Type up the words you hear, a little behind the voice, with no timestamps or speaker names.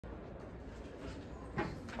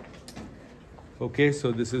Okay,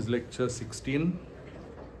 so this is lecture 16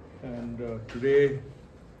 and today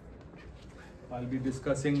I'll be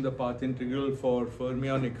discussing the path integral for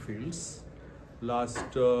fermionic fields. Last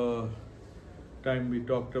time we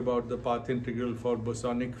talked about the path integral for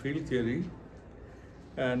bosonic field theory,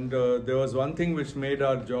 and there was one thing which made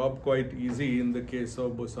our job quite easy in the case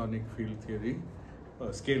of bosonic field theory,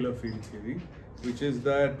 scalar field theory, which is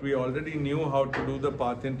that we already knew how to do the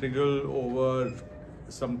path integral over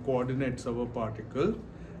some coordinates of a particle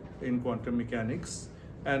in quantum mechanics,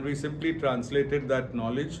 and we simply translated that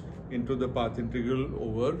knowledge into the path integral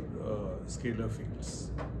over scalar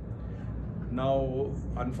fields. Now,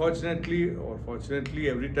 unfortunately or fortunately,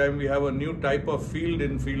 every time we have a new type of field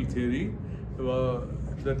in field theory,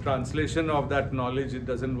 the translation of that knowledge, it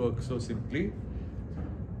doesn't work so simply.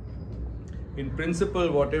 In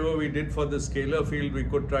principle, whatever we did for the scalar field, we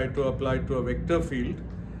could try to apply to a vector field.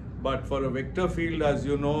 But for a vector field, as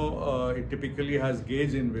you know, it typically has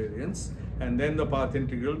gauge invariance, and then the path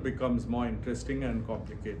integral becomes more interesting and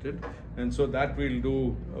complicated. And so that we'll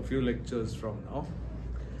do a few lectures from now.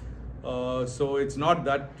 So it's not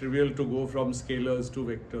that trivial to go from scalars to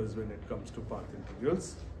vectors when it comes to path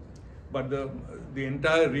integrals. But the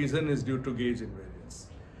entire reason is due to gauge invariance.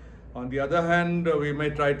 On the other hand, we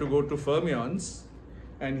may try to go to fermions.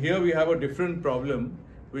 And here we have a different problem,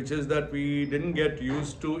 which is that we didn't get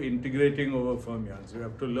used to integrating over fermions. We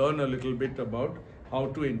have to learn a little bit about how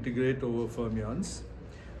to integrate over fermions.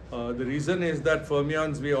 The reason is that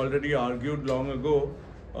fermions, we already argued long ago,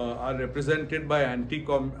 are represented by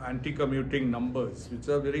anti-commuting numbers, which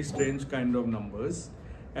are very strange kind of numbers.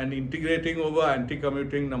 And integrating over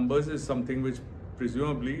anti-commuting numbers is something which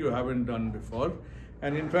presumably you haven't done before.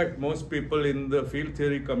 And in fact, most people in the field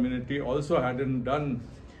theory community also hadn't done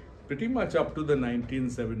pretty much up to the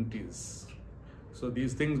 1970s. So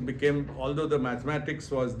these things became, although the mathematics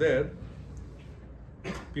was there,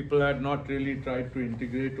 people had not really tried to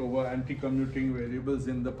integrate over anti-commuting variables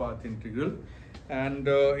in the path integral. And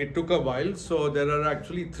it took a while, so there are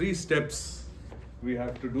actually 3 steps we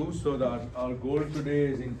have to do. So that our goal today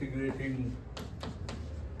is integrating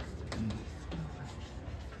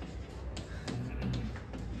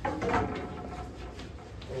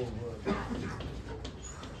over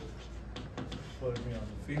fermion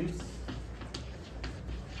fields.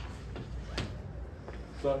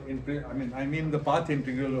 So I mean the path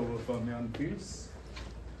integral over fermion fields,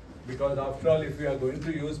 because after all, if we are going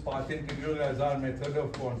to use path integral as our method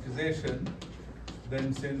of quantization,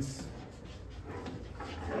 then since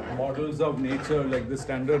models of nature like the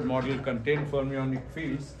standard model contain fermionic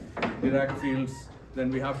fields, Dirac fields, then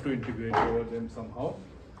we have to integrate over them somehow.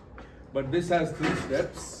 But this has 3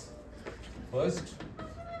 steps. First,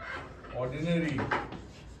 ordinary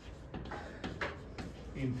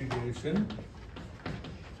integration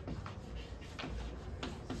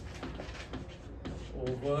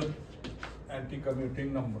over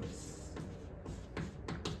anti-commuting numbers.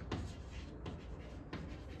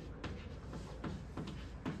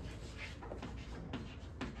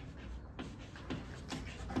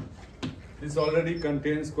 This already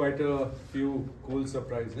contains quite a few cool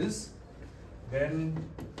surprises. Then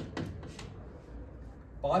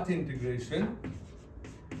path integration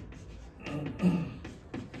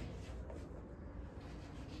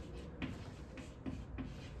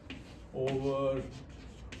over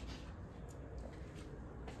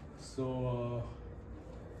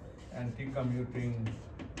anti-commuting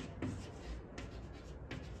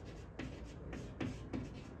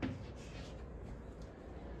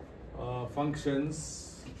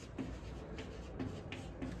functions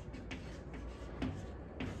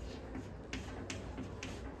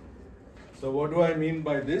So what do I mean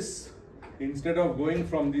by this? Instead of going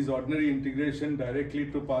from this ordinary integration directly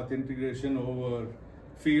to path integration over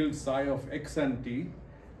field psi of x and t,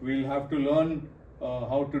 we'll have to learn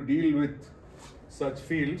how to deal with such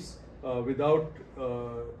fields without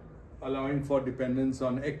allowing for dependence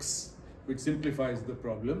on x, which simplifies the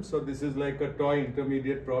problem. So this is like a toy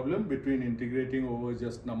intermediate problem between integrating over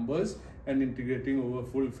just numbers and integrating over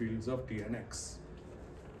full fields of t and x.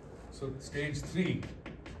 So stage 3,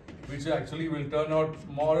 which actually will turn out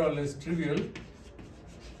more or less trivial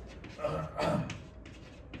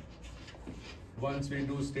once we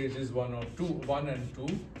do stages 1 and 2,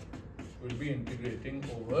 we'll be integrating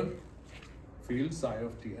over field psi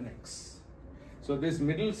of t and x. So this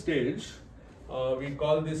middle stage, we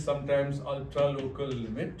call this sometimes ultra-local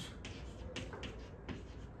limit.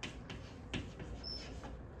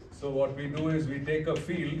 So what we do is we take a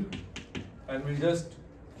field and we just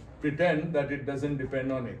pretend that it doesn't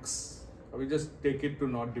depend on x. We just take it to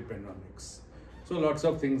not depend on x. So lots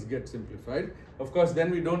of things get simplified. Of course,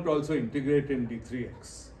 then we don't also integrate in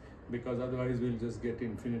d3x, because otherwise we'll just get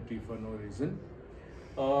infinity for no reason.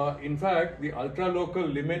 In fact, the ultra-local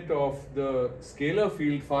limit of the scalar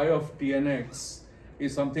field phi of t and x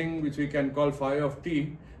is something which we can call phi of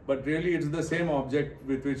t, but really it's the same object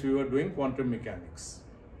with which we were doing quantum mechanics.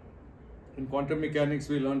 In quantum mechanics,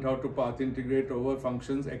 we learned how to path integrate over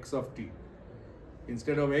functions x of t.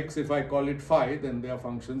 Instead of x, if I call it phi, then they are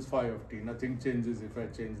functions phi of t. Nothing changes if I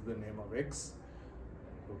change the name of x.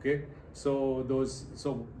 Okay, so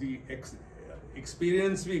the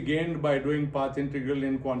experience we gained by doing path integral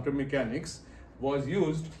in quantum mechanics was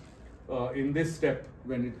used in this step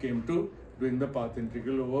when it came to doing the path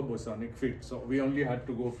integral over bosonic field. So we only had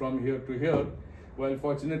to go from here to here. Well,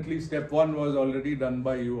 fortunately, step 1 was already done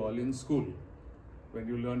by you all in school when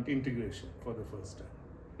you learned integration for the first time.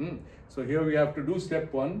 So here we have to do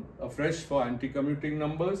step 1 afresh for anti-commuting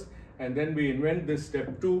numbers, and then we invent this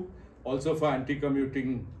step 2 also for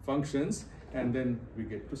anti-commuting functions, and then we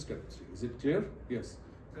get to step 3. Is it clear? Yes.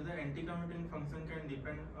 So the anti-commuting function can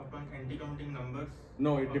depend upon anti-commuting numbers?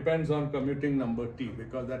 No, it depends on commuting number t,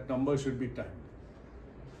 because that number should be time.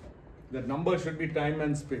 That number should be time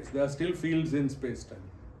and space. There are still fields in space-time,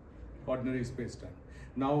 ordinary space-time.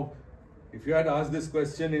 Now, if you had asked this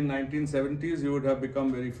question in 1970s, you would have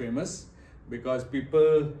become very famous, because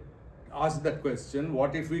people asked that question,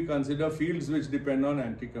 what if we consider fields which depend on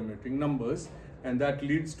anti-commuting numbers? And that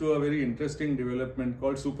leads to a very interesting development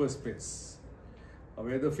called superspace,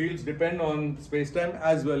 where the fields depend on space-time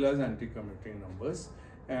as well as anti-commuting numbers.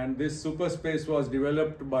 And this superspace was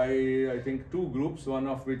developed by, I think, 2 groups, one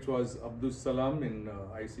of which was Abdus Salam in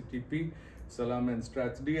ICTP, Salam and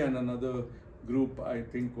Strathdy, and another group, I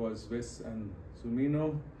think, was Wes and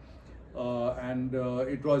Zumino.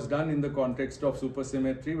 It was done in the context of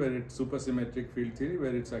supersymmetry, where it's supersymmetric field theory,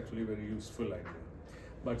 where it's actually a very useful idea.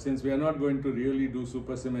 But since we are not going to really do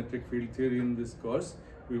supersymmetric field theory in this course,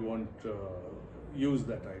 we won't use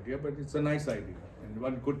that idea, but it's a nice idea and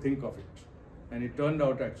one could think of it. And it turned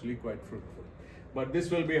out actually quite fruitful. But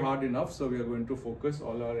this will be hard enough, so we are going to focus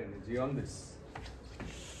all our energy on this.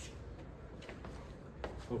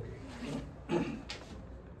 Okay.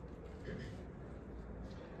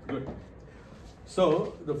 Good.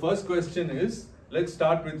 So the first question is, let's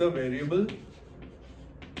start with a variable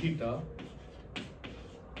theta,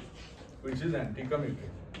 which is anti-commuting.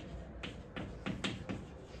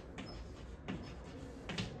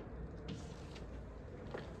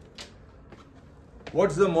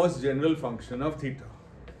 What's the most general function of theta?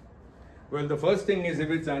 Well, the first thing is, if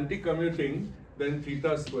it's anti-commuting, then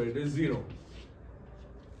theta squared is 0.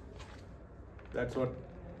 That's what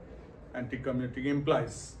anti-commuting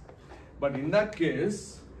implies. But in that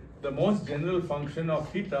case, the most general function of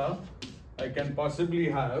theta I can possibly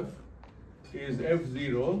have is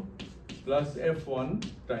f0 plus f1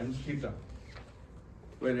 times theta,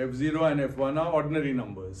 where f0 and f1 are ordinary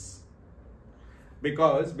numbers.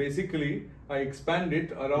 Because basically, I expand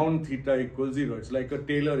it around theta equals 0. It's like a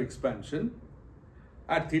Taylor expansion.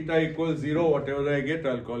 At theta equals 0, whatever I get,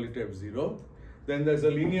 I'll call it f0. Then there's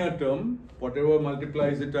a linear term. Whatever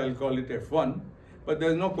multiplies it, I'll call it f1. But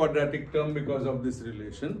there's no quadratic term because of this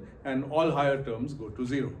relation, and all higher terms go to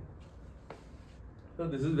 0. So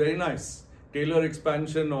this is very nice. Taylor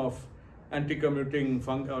expansion of anti-commuting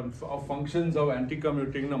functions of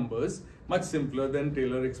anti-commuting numbers, much simpler than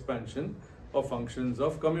Taylor expansion of functions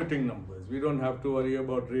of commuting numbers. We don't have to worry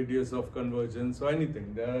about radius of convergence or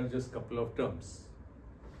anything. There are just a couple of terms.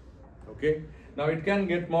 Okay. Now it can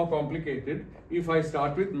get more complicated if I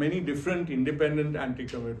start with many different independent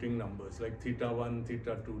anti-commuting numbers like theta 1,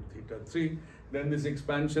 theta 2, theta 3. Then this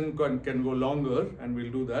expansion can go longer, and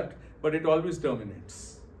we'll do that, but it always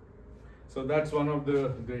terminates. So that's one of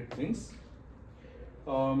the great things.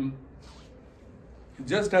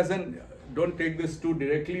 Just as an, don't take this too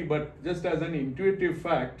directly, but just as an intuitive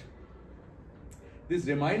fact, this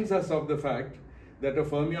reminds us of the fact that a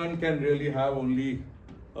fermion can really have only,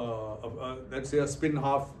 let's say, a spin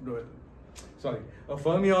half, a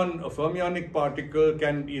fermionic particle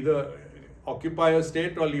can either occupy a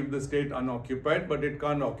state or leave the state unoccupied, but it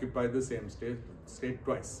can't occupy the same state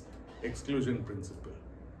twice. Exclusion principle.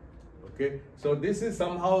 Okay, so this is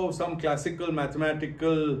somehow some classical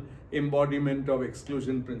mathematical embodiment of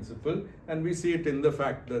exclusion principle, and we see it in the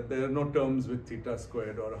fact that there are no terms with theta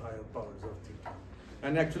squared or higher powers of theta.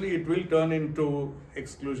 And actually it will turn into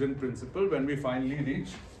exclusion principle when we finally reach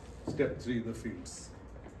step 3, the fields.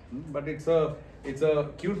 But it's a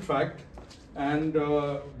cute fact, and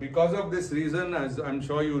because of this reason, as I'm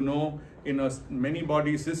sure you know, in a many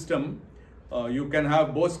body system, You can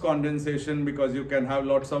have Bose condensation because you can have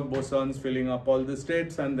lots of bosons filling up all the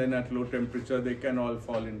states, and then at low temperature they can all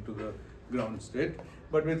fall into the ground state.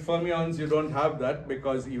 But with fermions you don't have that,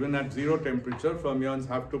 because even at 0 temperature fermions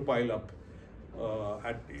have to pile up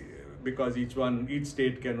because each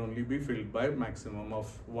state can only be filled by maximum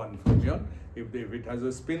of 1 fermion. If it has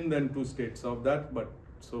a spin, then 2 states of that, but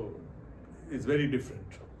so it's very different.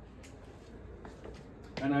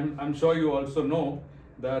 And I'm sure you also know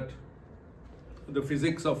that the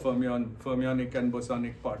physics of fermionic and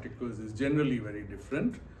bosonic particles is generally very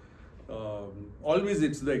different. Always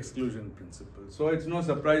it's the exclusion principle. So it's no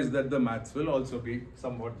surprise that the maths will also be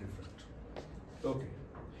somewhat different. Okay.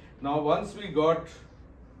 Now once we got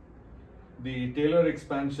the Taylor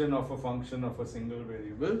expansion of a function of a single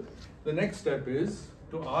variable, the next step is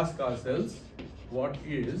to ask ourselves what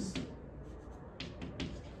is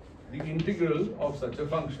the integral of such a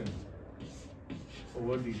function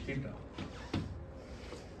over d theta.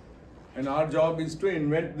 And our job is to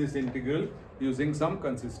invent this integral using some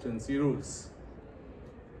consistency rules.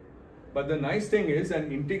 But the nice thing is,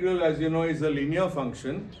 an integral, as you know, is a linear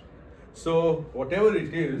function. So whatever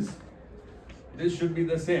it is, this should be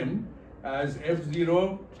the same as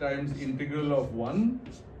f0 times integral of 1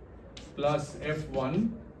 plus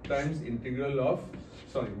f1 times integral of,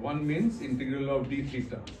 1 means integral of d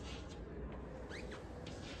theta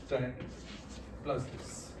plus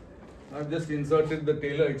this. I've just inserted the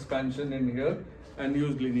Taylor expansion in here and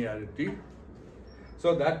used linearity.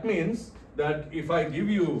 So that means that if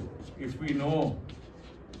we know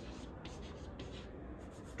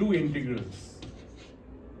 2 integrals,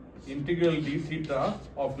 integral d theta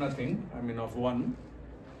of nothing, of 1,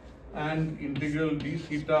 and integral d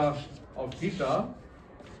theta of theta,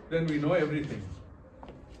 then we know everything.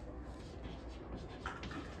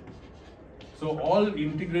 So all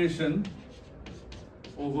integration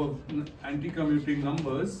over anti-commuting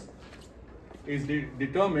numbers is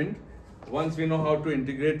determined once we know how to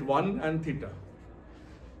integrate 1 and theta.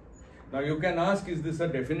 Now you can ask, is this a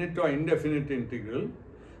definite or indefinite integral?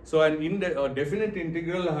 So a definite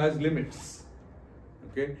integral has limits,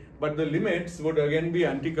 okay? But the limits would again be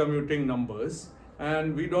anti-commuting numbers,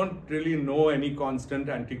 and we don't really know any constant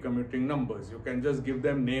anti-commuting numbers. You can just give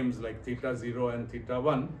them names like theta 0 and theta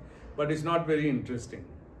 1, but it's not very interesting.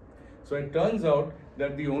 So it turns out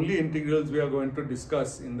that the only integrals we are going to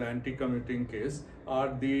discuss in the anti-commuting case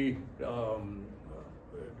are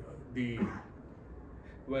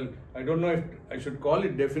well, I don't know if I should call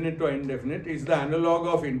it definite or indefinite. It's the analog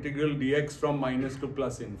of integral dx from minus to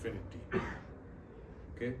plus infinity.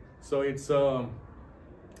 Okay, so it's a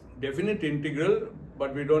definite integral,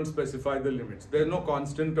 but we don't specify the limits. There's no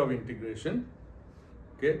constant of integration.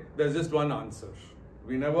 Okay, there's just one answer.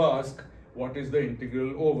 We never ask what is the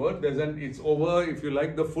integral over. It's over, if you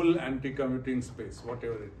like, the full anti-commuting space,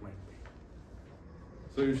 whatever it might be.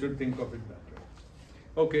 So you should think of it that way.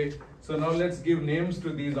 Okay, so now let's give names to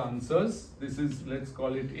these answers. This is, let's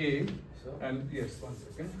call it A, and yes, 1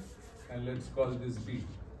 second, and let's call this B.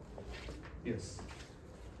 Yes.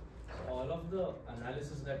 So all of the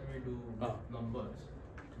analysis that we do with numbers,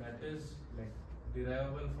 that is like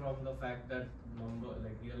derivable from the fact that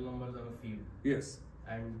real numbers are a field. Yes.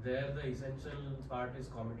 And there the essential part is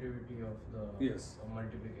commutativity of the of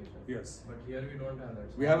multiplication. Yes. But here we don't have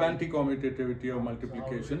that. So we have anti-commutativity of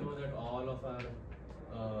multiplication. So how do we know that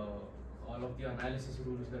all of the analysis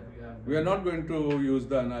rules that we have? We are not going to use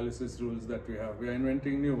the analysis rules that we have. We are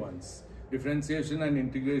inventing new ones. Differentiation and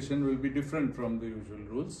integration will be different from the usual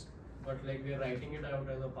rules. But like we are writing it out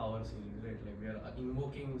as a power series, right? Like we are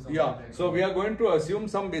invoking some. Yeah, so we are going to assume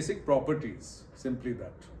some basic properties, simply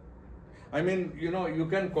that. I mean, you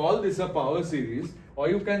can call this a power series, or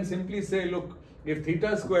you can simply say, look, if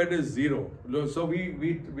theta squared is 0, so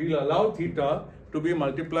we'll allow theta to be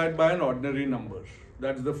multiplied by an ordinary number.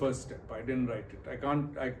 That's the first step. I didn't write it. I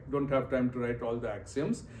don't have time to write all the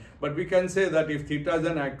axioms. But we can say that if theta is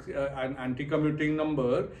an anti-commuting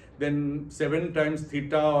number, then 7 times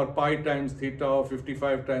theta or pi times theta or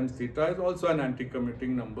 55 times theta is also an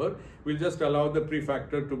anti-commuting number. We'll just allow the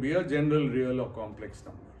prefactor to be a general real or complex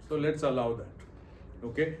number. So let's allow that.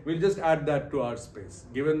 Okay, we'll just add that to our space.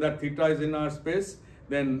 Given that theta is in our space,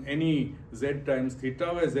 then any z times theta,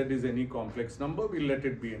 where z is any complex number, we'll let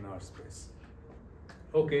it be in our space.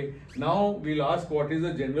 Okay, now we'll ask what is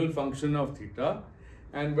the general function of theta.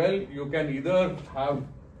 And well, you can either have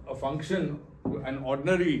a function, an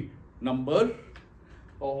ordinary number,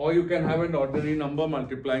 or you can have an ordinary number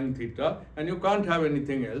multiplying theta, and you can't have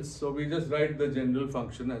anything else. So we just write the general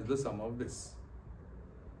function as the sum of this.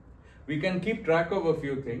 We can keep track of a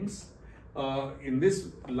few things. In this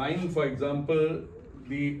line, for example,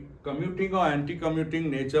 the commuting or anti-commuting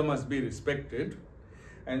nature must be respected.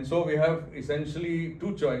 And so we have essentially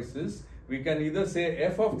two choices. We can either say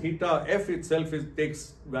f of theta, f itself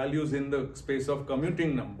takes values in the space of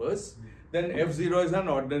commuting numbers, then f0 is an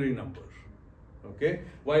ordinary number. Okay,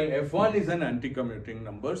 while f1 is an anti-commuting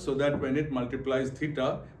number, so that when it multiplies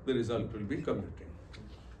theta, the result will be commuting.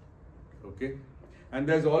 Okay, and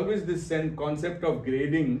there's always this concept of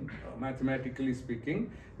grading, mathematically speaking,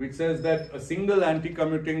 which says that a single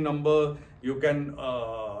anti-commuting number, you can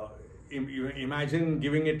imagine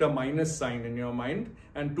giving it a minus sign in your mind,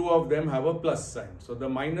 and two of them have a plus sign. So the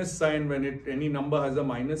minus sign, when any number has a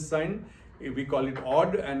minus sign, we call it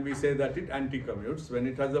odd and we say that it anti-commutes. When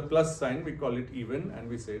it has a plus sign, we call it even and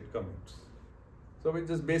we say it commutes. So it's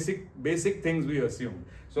just basic things we assume.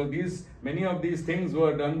 So many of these things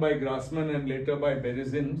were done by Grassmann and later by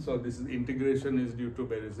Berezin. So this integration is due to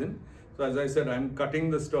Berezin. So as I said, I'm cutting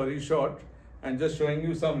the story short and just showing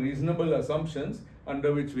you some reasonable assumptions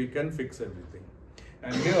under which we can fix everything.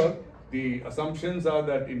 And here the assumptions are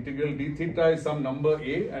that integral d theta is some number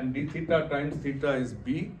a and d theta times theta is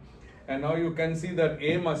b. And now you can see that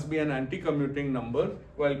a must be an anti-commuting number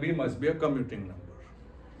while b must be a commuting number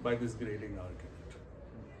by this grading argument.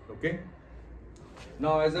 Okay.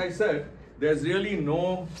 Now, as I said, there's really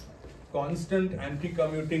no constant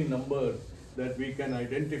anti-commuting number that we can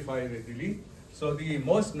identify readily. So the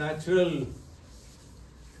most natural,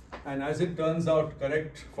 and as it turns out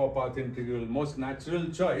correct for path integral, most natural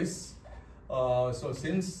choice, so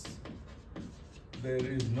since there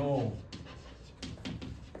is no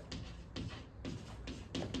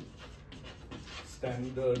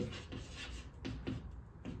standard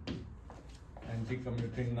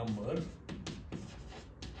anti-commuting number.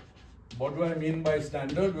 What do I mean by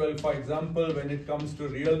standard? Well, for example, when it comes to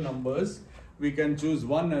real numbers, we can choose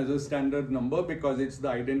 1 as a standard number because it's the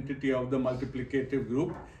identity of the multiplicative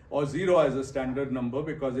group, or 0 as a standard number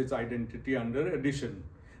because it's identity under addition.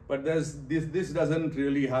 But this doesn't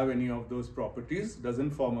really have any of those properties,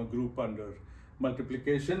 doesn't form a group under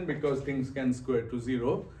multiplication because things can square to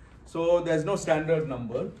 0. So there's no standard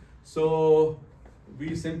number. So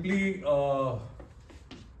we simply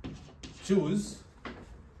choose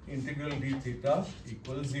integral d theta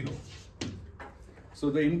equals 0.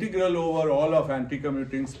 So the integral over all of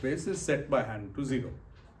anti-commuting space is set by hand to 0.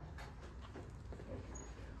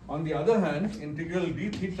 On the other hand, integral d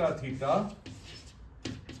theta theta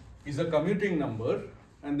is a commuting number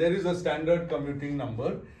and there is a standard commuting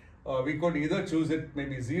number. We could either choose it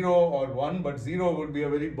maybe 0 or 1, but 0 would be a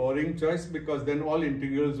very boring choice because then all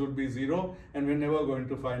integrals would be 0 and we're never going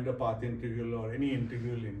to find a path integral or any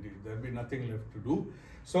integral indeed. There'll be nothing left to do.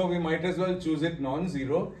 So we might as well choose it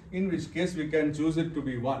non-zero, in which case we can choose it to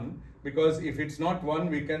be 1, because if it's not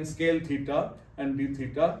 1, we can scale theta and d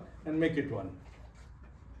theta and make it 1.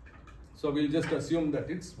 So we'll just assume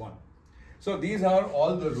that it's 1. So these are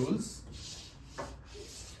all the rules.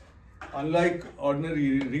 Unlike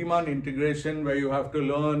ordinary Riemann integration where you have to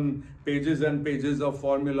learn pages and pages of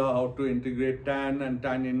formula, how to integrate tan and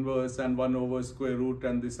tan inverse and 1 over square root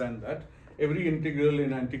and this and that, every integral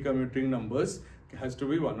in anti-commuting numbers has to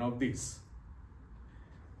be one of these.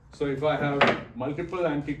 So if I have multiple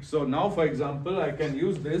so now for example I can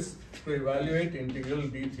use this to evaluate integral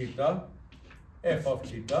d theta f of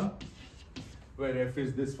theta, where f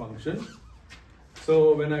is this function.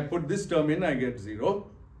 So when I put this term in, I get 0.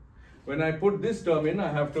 When I put this term in,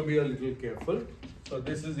 I have to be a little careful. So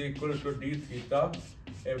this is equal to d theta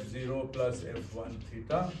f0 plus f1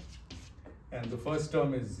 theta. And the first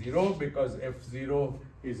term is 0 because f0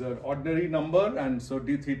 is an ordinary number, and so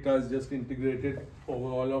d theta is just integrated over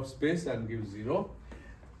all of space and gives 0.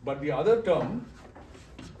 But the other term,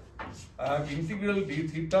 I have integral d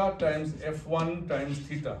theta times f1 times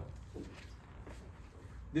theta.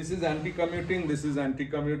 This is anti-commuting, this is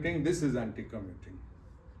anti-commuting, this is anti-commuting.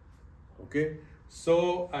 Okay,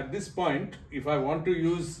 so at this point, if I want to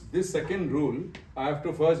use this second rule, I have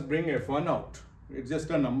to first bring f1 out. It's just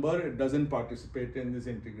a number, it doesn't participate in this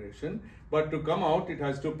integration. But to come out, it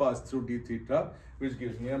has to pass through d theta, which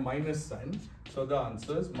gives me a minus sign. So the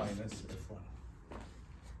answer is minus f1.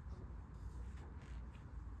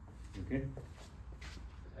 Okay.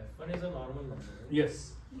 F1 is a normal number, right?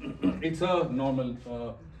 Yes, it's a normal,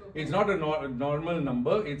 it's not a normal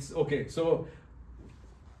number, it's okay. So,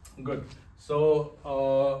 good. So,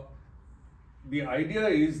 the idea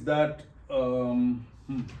is that, no,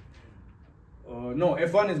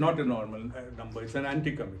 f1 is not a normal number, it's an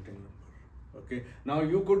anti-commuting number. Okay. Now,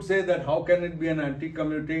 you could say that how can it be an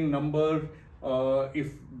anti-commuting number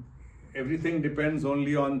if everything depends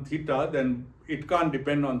only on theta? Then it can't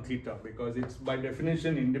depend on theta because it's by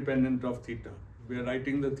definition independent of theta. We are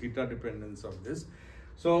writing the theta dependence of this.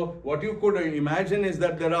 So what you could imagine is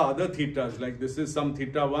that there are other thetas, like this is some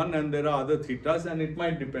theta 1 and there are other thetas, and it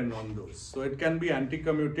might depend on those. So it can be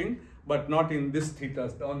anti-commuting, but not in this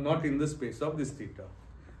theta, or not in the space of this theta.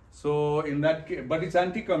 So in that case, but it's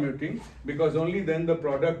anti-commuting because only then the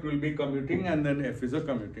product will be commuting and then f is a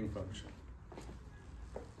commuting function.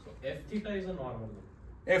 So f theta is a normal number.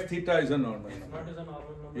 F theta is a normal F number. naught is a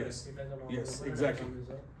normal number. Yes. F theta is a normal Yes, number. exactly. And F1 is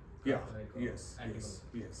a Yeah. like a Yes. Yes.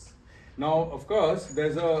 anti-commuting. Yes. Now, of course,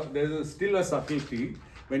 there's still a subtlety.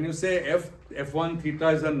 When you say f1 theta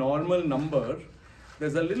is a normal number,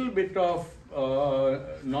 there's a little bit of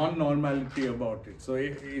non-normality about it. So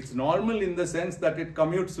it's normal in the sense that it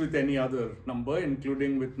commutes with any other number,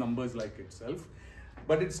 including with numbers like itself,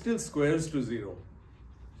 but it still squares to 0.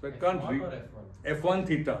 So it can't F1 read or F1? f1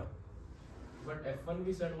 theta, But F1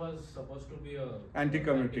 we said was supposed to be a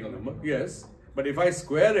anti-commuting number. Yes, but if I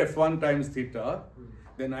square f1 times theta,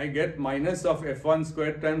 then I get minus of f1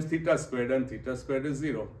 squared times theta squared, and theta squared is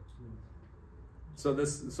 0.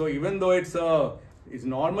 So even though it's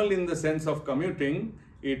normal in the sense of commuting,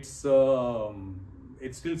 it still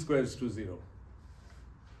squares to 0.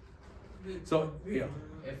 So yeah.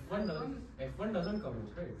 F1 doesn't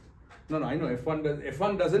commute, right? No, I know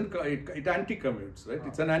F1 doesn't, it anti-commutes, right?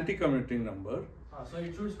 It's an anti-commuting number. So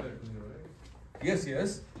it should square to 0, right?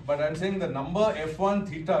 Yes, but I'm saying the number f1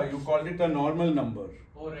 theta, you called it a normal number.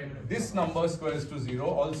 Oh, right. This number squares to 0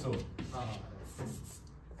 also, Ah.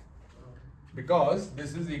 because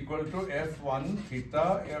this is equal to f1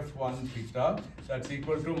 theta, that's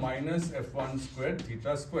equal to minus f1 squared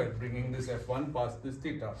theta squared, bringing this f1 past this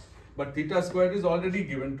theta. But theta squared is already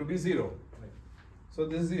given to be 0. So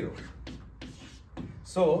this is 0.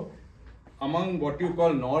 So among what you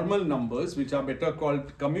call normal numbers, which are better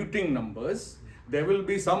called commuting numbers, there will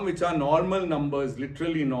be some which are normal numbers,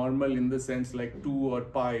 literally normal in the sense like 2 or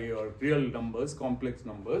pi or real numbers, complex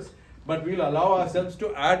numbers, but we'll allow ourselves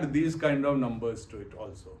to add these kind of numbers to it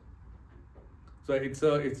also. So it's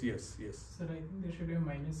yes. Sir, I think there should be a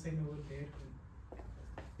minus sign over there.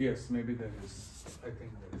 Yes, maybe there is. I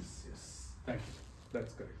think there is, yes. Thank you.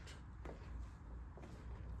 That's correct.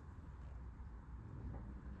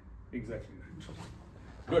 Exactly right.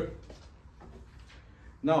 Good.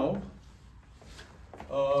 Now,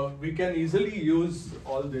 we can easily use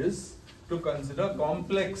all this to consider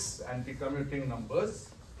complex anti-commuting numbers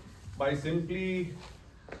by simply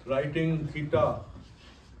writing theta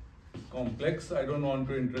complex. I don't want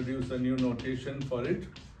to introduce a new notation for it.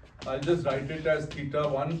 I'll just write it as theta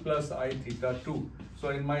 1 plus I theta 2. So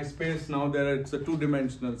in my space now it's a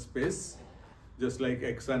two-dimensional space, just like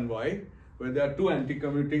x and y, where there are two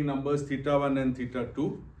anti-commuting numbers, theta 1 and theta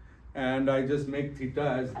 2. And I just make theta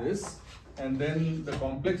as this. And then the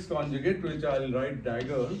complex conjugate, which I'll write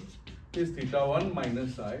dagger, is theta 1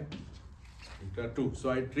 minus I theta 2. So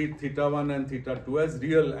I treat theta 1 and theta 2 as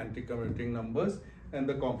real anti-commuting numbers, and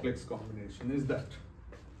the complex combination is that.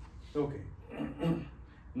 Okay.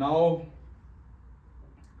 Now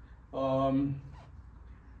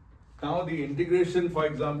the integration, for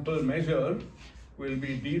example, measure will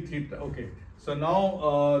be d theta. Okay. So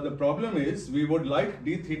now the problem is we would like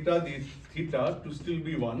d theta to still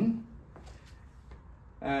be 1,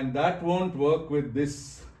 and that won't work with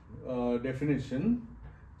this definition.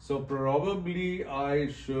 So probably I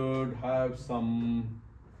should have some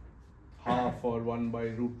half or 1 by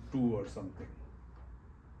root 2 or something.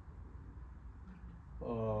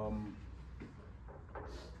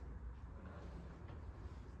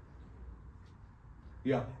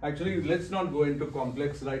 Yeah, actually let's not go into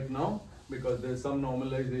complex right now, because there's some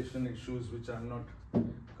normalization issues which I'm not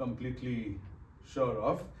completely sure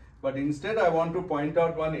of. But instead I want to point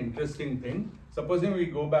out one interesting thing. Supposing we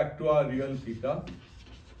go back to our real theta,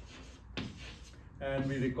 and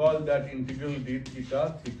we recall that integral d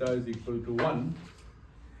theta is equal to 1.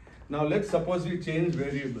 Now let's suppose we change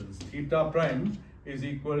variables. Theta prime is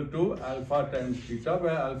equal to alpha times theta,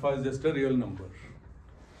 where alpha is just a real number.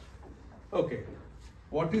 Okay,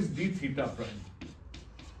 what is d theta prime?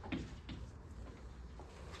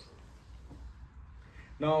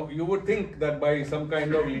 Now you would think that by some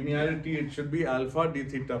kind of linearity it should be alpha d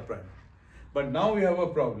theta prime. But now we have a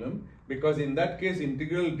problem, because in that case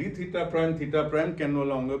integral d theta prime can no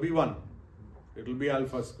longer be 1. It will be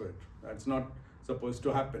alpha squared. That's not supposed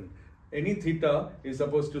to happen. Any theta is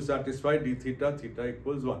supposed to satisfy d theta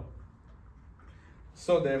equals 1.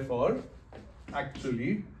 So therefore,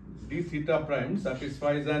 actually d theta prime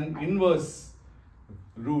satisfies an inverse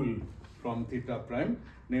rule from theta prime,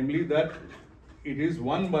 namely that it is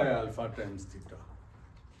 1 by alpha times theta.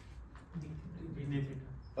 D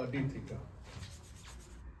theta. D theta.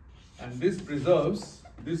 And this preserves,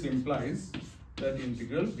 this implies that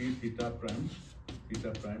integral d theta prime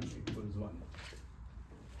equals 1.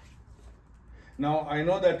 Now, I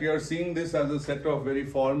know that you are seeing this as a set of very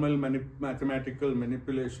formal mathematical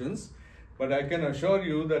manipulations, but I can assure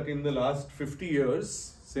you that in the last 50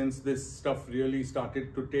 years, since this stuff really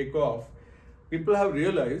started to take off, people have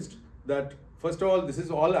realized that, first of all, this is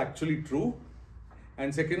all actually true,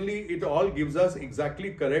 and secondly, it all gives us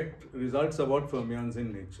exactly correct results about fermions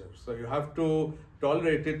in nature. So you have to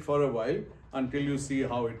tolerate it for a while until you see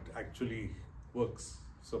how it actually works.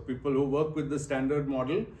 So people who work with the standard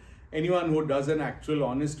model, anyone who does an actual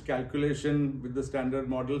honest calculation with the standard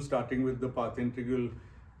model, starting with the path integral,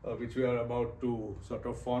 which we are about to sort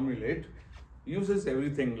of formulate, uses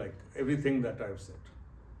everything that I've said,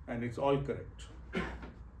 and it's all correct.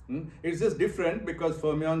 It's just different because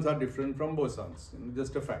fermions are different from bosons,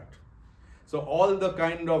 just a fact. So all the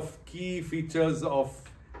kind of key features of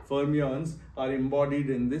fermions are embodied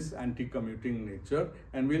in this anti-commuting nature,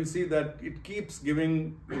 and we'll see that it keeps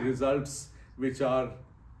giving results which are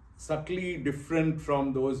subtly different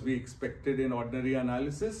from those we expected in ordinary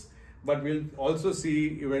analysis, but we'll also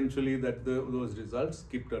see eventually that those results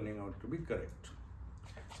keep turning out to be correct.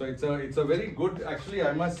 So it's a very good, actually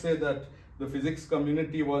I must say that the physics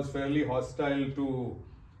community was fairly hostile to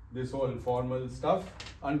this whole formal stuff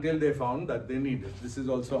until they found that they need it. This is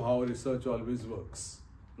also how research always works.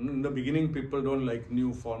 In the beginning, people don't like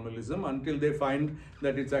new formalism until they find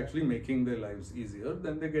that it's actually making their lives easier,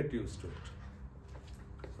 then they get used to it.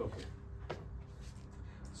 Okay.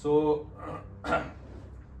 So,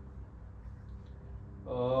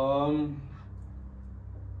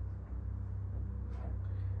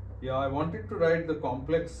 yeah, I wanted to write the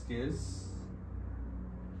complex case.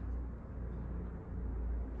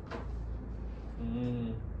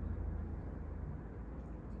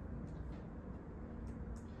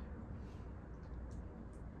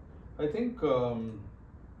 I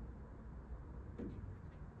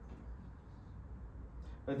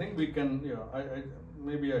think we can, yeah,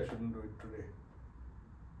 maybe I shouldn't do it today.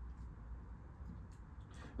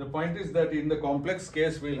 The point is that in the complex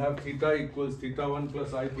case, we'll have theta equals theta 1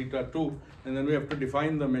 plus I theta 2, and then we have to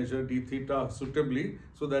define the measure d theta suitably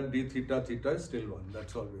so that d theta theta is still 1.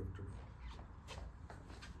 That's all we have to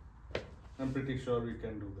do. I'm pretty sure we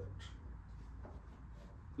can do that.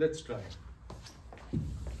 Let's try.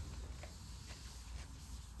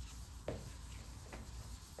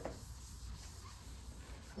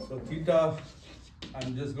 So theta,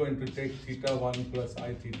 I'm just going to take theta 1 plus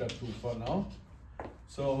I theta 2 for now.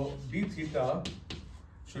 So d theta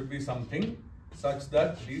should be something such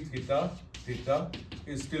that d theta theta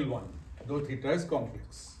is still 1, though theta is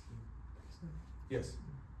complex. Yes?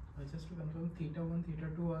 Just to confirm, theta 1, theta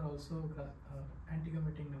 2 are also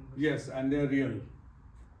anti-commuting numbers. Yes, and they are real.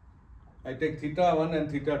 I take theta 1 and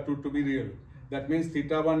theta 2 to be real. That means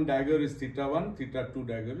theta 1 dagger is theta 1, theta 2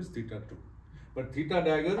 dagger is theta 2. But theta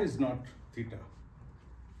dagger is not theta.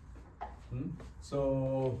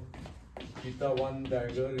 So theta 1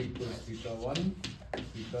 dagger equals theta 1,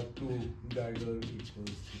 theta 2 dagger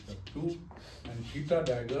equals theta 2, and theta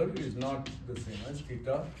dagger is not the same as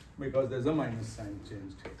theta because there's a minus sign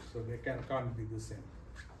changed here. So they can't be the same.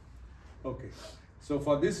 Okay, so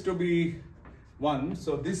for this to be 1,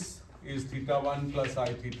 so this is theta 1 plus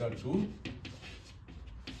I theta 2.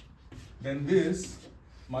 Then this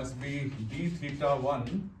must be d theta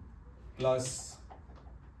 1 plus,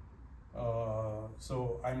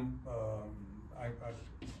 so I'm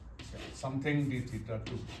something d theta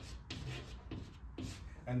 2.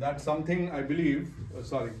 And that something, I believe,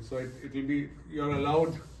 so it will be, you're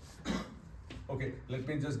allowed, okay, let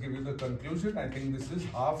me just give you the conclusion. I think this is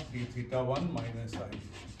half d theta 1 minus I d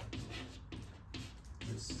theta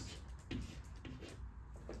 2. This,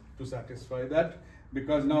 to satisfy that,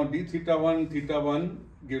 because now d theta 1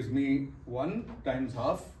 gives me 1 times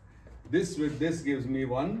half. This with this gives me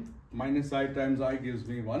 1, minus I times I gives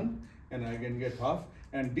me 1, and I can get half.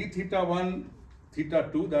 And d theta 1, theta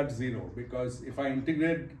 2, that's 0, because if I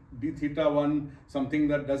integrate d theta 1, something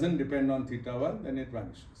that doesn't depend on theta 1, then it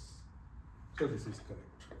vanishes. So this is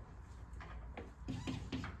correct.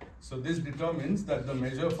 So this determines that the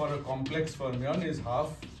measure for a complex fermion is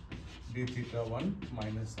half d theta 1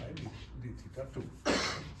 minus I d theta 2.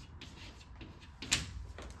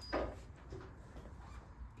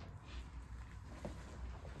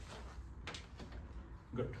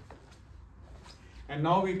 Good. And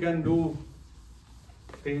now we can do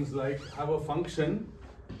things like have a function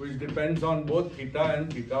which depends on both theta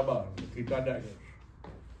and theta bar, theta dagger.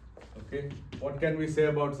 Okay, what can we say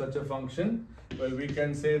about such a function? Well, we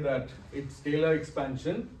can say that its Taylor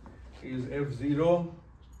expansion is f0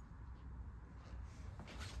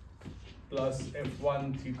 plus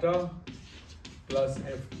f1 theta plus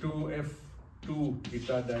f2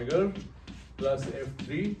 theta dagger plus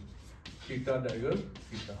f3 theta dagger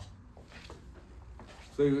theta.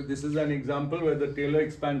 So this is an example where the Taylor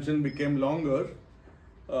expansion became longer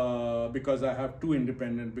because I have two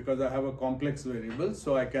independent, because I have a complex variable,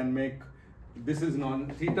 so I can make, this is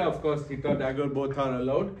theta, of course, theta dagger both are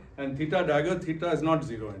allowed, and theta dagger theta is not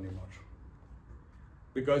 0 anymore.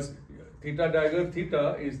 Because theta dagger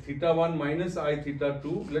theta is theta 1 minus I theta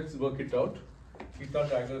 2, let's work it out. Theta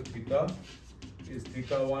dagger theta is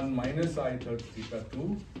theta 1 minus I theta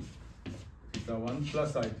 2, theta 1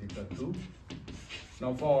 plus I theta 2.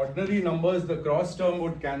 Now for ordinary numbers, the cross term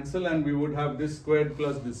would cancel and we would have this squared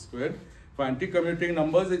plus this squared. For anti-commuting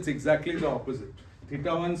numbers, it's exactly the opposite.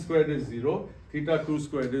 Theta 1 squared is 0, theta 2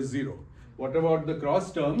 squared is 0. What about the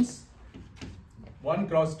cross terms? One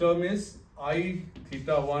cross term is I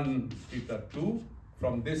theta 1 theta 2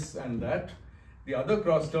 from this and that. The other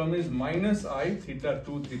cross term is minus I theta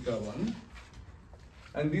 2 theta 1.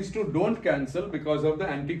 And these two don't cancel because of the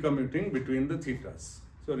anti-commuting between the thetas.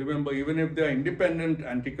 So remember, even if they are independent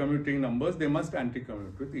anti-commuting numbers, they must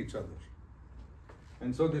anti-commute with each other.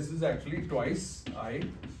 And so this is actually twice I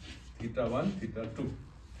theta 1 theta 2.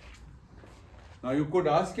 Now you could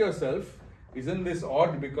ask yourself, isn't this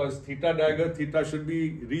odd, because theta dagger theta should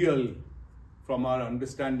be real from our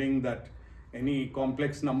understanding that any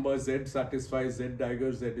complex number z satisfies z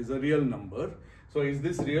dagger z is a real number. So is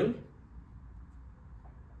this real?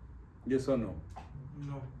 Yes or no?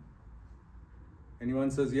 No.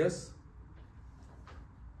 Anyone says yes?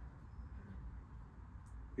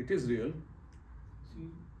 It is real.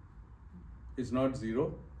 It's not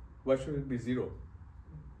 0. Why should it be 0?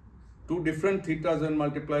 Two different thetas when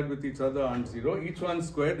multiplied with each other aren't 0. Each one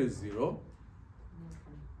squared is 0.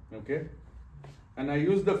 Okay? And I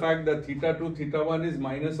use the fact that theta 2 theta 1 is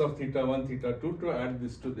minus of theta 1 theta 2 to add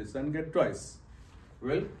this to this and get twice.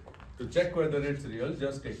 Well, to check whether it's real,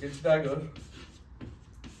 just take its dagger.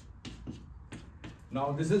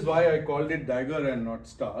 Now this is why I called it dagger and not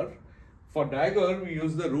star. For dagger, we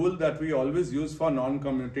use the rule that we always use for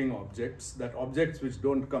non-commuting objects, that objects which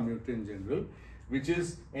don't commute in general, which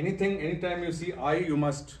is anytime you see I, you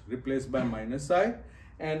must replace by minus I,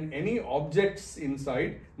 and any objects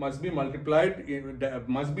inside must be multiplied,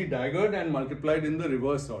 must be daggered and multiplied in the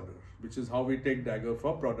reverse order, which is how we take dagger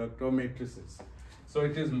for product or matrices. So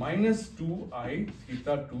it is minus 2I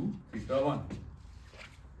theta 2 theta 1.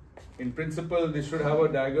 In principle, this should have a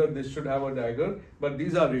dagger, this should have a dagger, but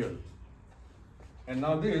these are real. And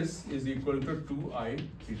now this is equal to 2I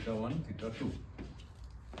theta 1 theta 2.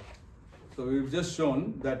 So we've just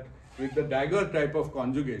shown that with the dagger type of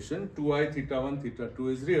conjugation, 2I theta 1 theta 2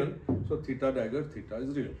 is real, so theta dagger theta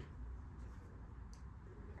is real.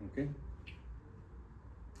 Okay?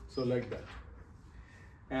 So like that.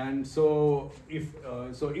 And so if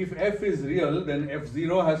f is real, then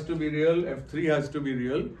f0 has to be real, f3 has to be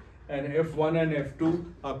real, and f1 and f2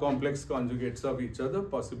 are complex conjugates of each other,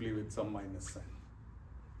 possibly with some minus sign.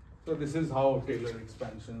 So this is how Taylor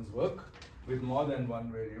expansions work with more than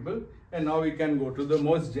one variable. And now we can go to the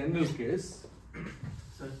most general case.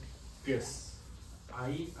 Sir, Yes.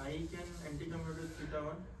 I can anti-commute with theta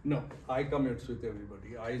 1? No, I commutes with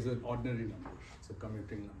everybody. I is an ordinary number. It's a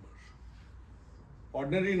commuting number.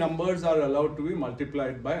 Ordinary numbers are allowed to be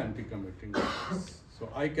multiplied by anti-commuting numbers. So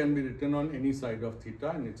I can be written on any side of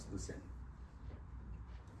theta and it's the same.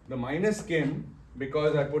 The minus came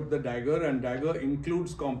because I put the dagger, and dagger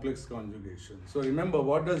includes complex conjugation. So remember,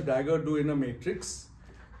 what does dagger do in a matrix?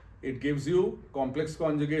 It gives you complex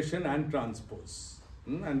conjugation and transpose.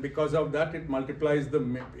 And because of that, it multiplies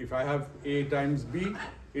if I have A times B,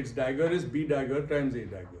 its dagger is B dagger times A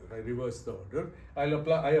dagger. I reverse the order. I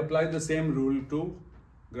apply the same rule to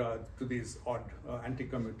these odd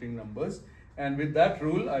anti-commuting numbers. And with that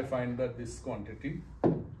rule, I find that this quantity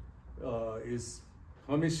is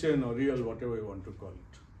Hermitian or real, whatever you want to call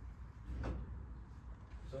it.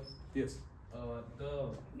 So, Yes.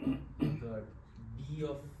 the d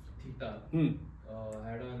of theta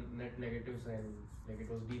had a net negative sign, like it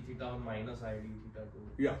was d theta 1 minus I d theta 2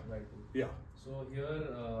 Yeah. by 2. Yeah. So here,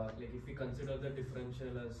 like if we consider the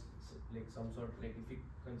differential as like some sort, like if we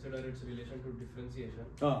consider its relation to differentiation,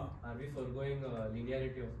 are we foregoing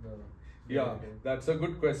linearity of the derivative? That's a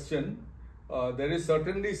good question. There is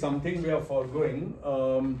certainly something we are foregoing,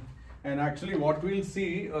 and actually what we'll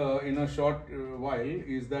see in a short while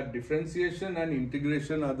is that differentiation and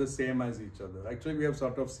integration are the same as each other. Actually, we have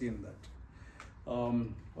sort of seen that.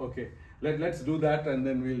 Okay, let's do that, and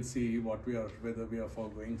then we'll see whether we are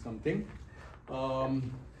foregoing something.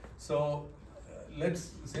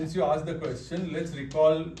 Since you asked the question, let's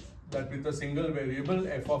recall that with a single variable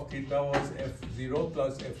f of theta was f0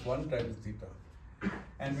 plus f1 times theta.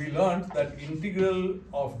 And we learned that integral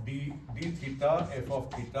of d theta f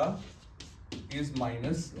of theta is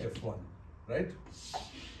minus f1, right?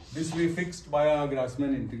 This we fixed by our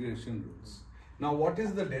Grassmann integration rules. Now what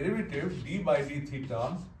is the derivative d by d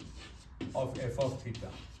theta of f of theta?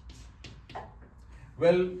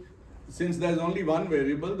 Well, since there's only one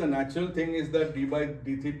variable, the natural thing is that d by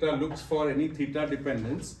d theta looks for any theta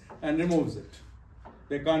dependence and removes it.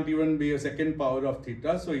 There can't even be a second power of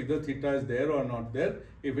theta, so either theta is there or not there.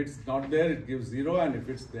 If it's not there, it gives 0, and if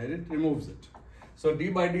it's there, it removes it. So d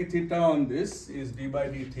by d theta on this is d by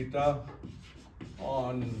d theta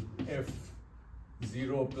on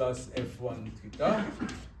f0 plus f1 theta.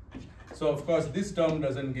 So of course this term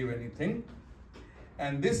doesn't give anything.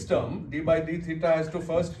 And this term, d by d theta, has to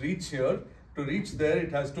first reach here. To reach there,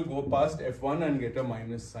 it has to go past f1 and get a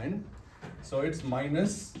minus sign. So it's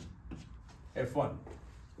minus f1.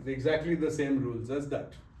 With exactly the same rules as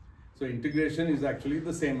that. So integration is actually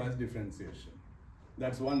the same as differentiation.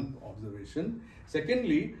 That's one observation.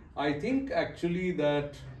 Secondly, I think actually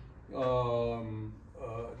that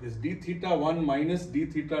this d theta 1 minus d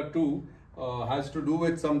theta 2 has to do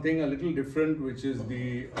with something a little different, which is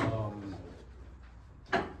the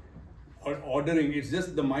ordering. It's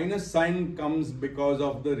just the minus sign comes because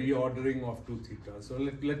of the reordering of 2 theta. So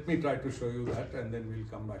let me try to show you that, and then we'll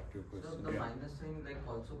come back to your question. So the minus sign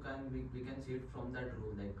also we can see it from that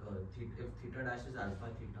rule, like if theta dash is alpha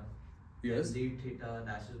theta, yes, d theta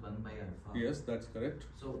dash is 1 by alpha. Yes, that's correct.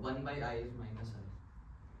 So 1 by I is minus I.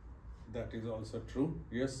 That is also true.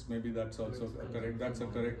 Yes, maybe that's also correct. That's a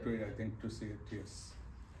correct way, I think, to see it. Yes,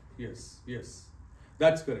 yes, yes.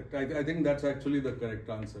 That's correct. I think that's actually the correct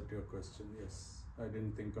answer to your question. Yes, I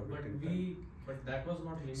didn't think of it in time. But that was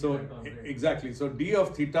not linear So at all, right? exactly. So d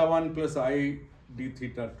of theta 1 plus I d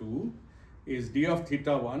theta 2 is d of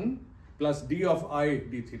theta 1 plus d of I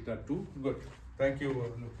d theta 2. Good. Thank you,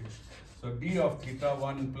 Lokesh. So d of theta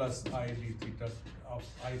 1 plus I d theta of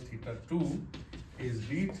I theta 2 is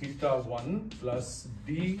d theta 1 plus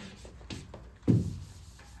d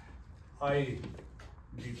I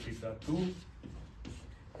d theta 2.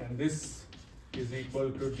 And this is equal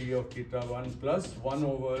to d of theta 1 plus 1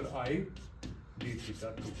 over I d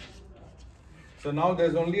theta 2. So now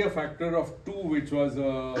there's only a factor of 2, which was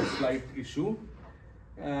a slight issue.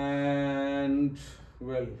 And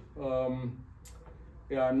well,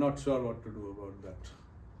 yeah, I'm not sure what to do about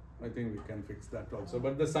that. I think we can fix that also.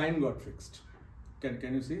 But the sign got fixed.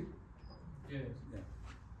 Can you see? Yes.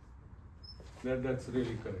 Yeah. That's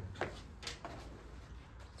really correct.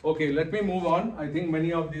 Okay, let me move on. I think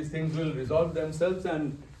many of these things will resolve themselves,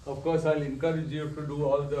 and of course I'll encourage you to do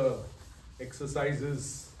all the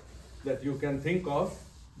exercises that you can think of.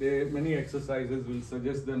 Many exercises will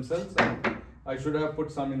suggest themselves, and I should have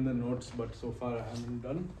put some in the notes, but so far I haven't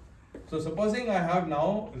done. So supposing I have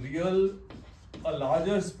now a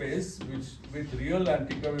larger space with real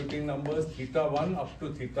anti-commuting numbers theta 1 up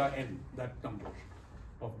to theta n, that number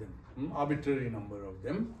of them, arbitrary number of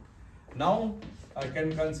them. Now I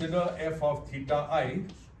can consider f of theta I,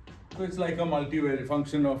 so it's like a multivariable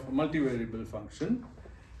function,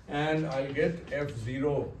 and I'll get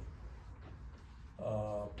f0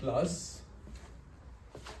 plus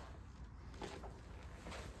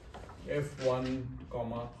f1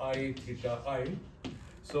 comma I theta I.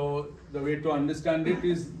 So the way to understand it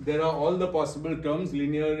is there are all the possible terms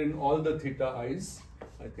linear in all the theta i's.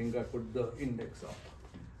 I think I put the index up.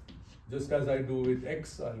 Just as I do with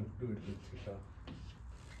x, I'll do it with theta.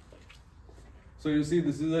 So you see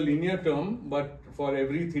this is a linear term, but for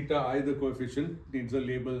every theta I, the coefficient needs a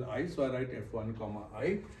label I. So I write f1 comma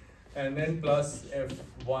I, and then plus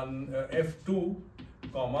f2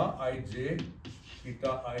 comma ij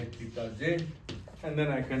theta I theta j, and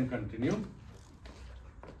then I can continue.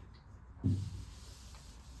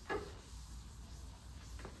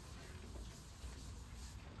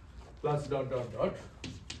 Plus dot dot dot.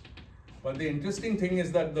 But the interesting thing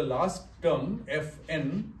is that the last term,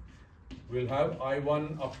 fn, will have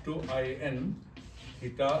I1 up to In,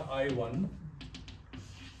 theta I1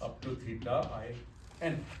 up to theta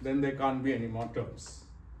In. Then there can't be any more terms.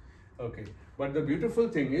 Okay. But the beautiful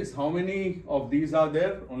thing is, how many of these are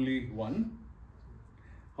there? Only 1.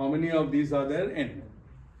 How many of these are there? N.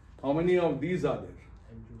 How many of these are there?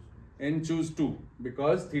 N choose 2.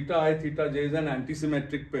 Because theta I, theta j is an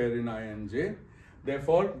antisymmetric pair in I and j.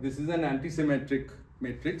 Therefore, this is an antisymmetric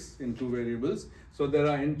matrix in 2 variables. So there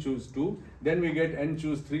are n choose 2. Then we get n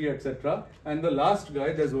choose 3, etc. And the last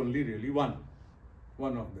guy, there's only really one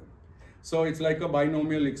of them. So it's like a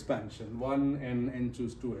binomial expansion, 1, n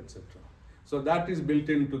choose 2, etc. So that is built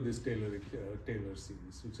into this Taylor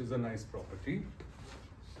series, which is a nice property.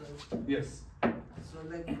 So, Yes. so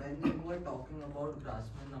like when you were talking about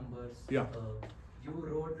Grassmann numbers, Yeah. You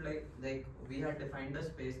wrote like we had defined a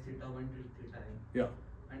space theta1 till theta n. Yeah.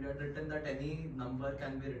 And you had written that any number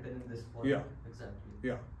can be written in this form. Yeah. Exactly.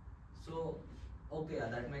 Yeah. So, okay, yeah,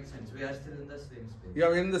 that makes sense. We are still in the same space. Yeah,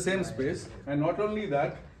 we're in the same space. And not only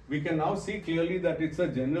that, we can now see clearly that it's a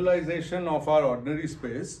generalization of our ordinary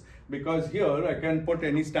space, because here I can put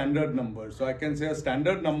any standard number. So I can say a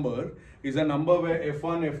standard number is a number where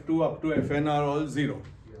f1, f2 up to fn are all 0.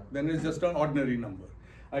 Yeah. Then it's just an ordinary number.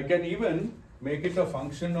 I can even make it a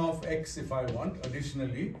function of x if I want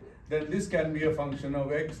additionally. Then this can be a function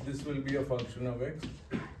of x, this will be a function of x.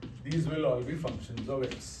 These will all be functions of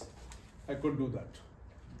x. I could do that.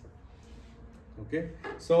 Okay,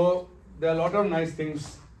 so there are a lot of nice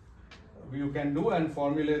things you can do and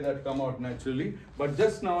formulae that come out naturally. But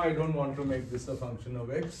just now I don't want to make this a function of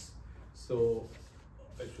x. So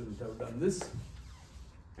I shouldn't have done this.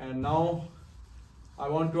 And now I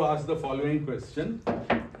want to ask the following question.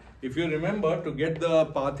 If you remember, to get the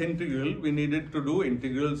path integral, we needed to do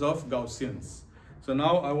integrals of Gaussians. So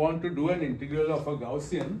now I want to do an integral of a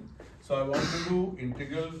Gaussian. So I want to do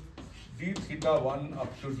integral d theta 1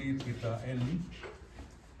 up to d theta n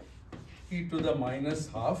e to the minus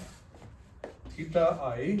half theta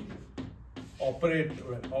I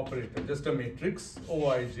operator, just a matrix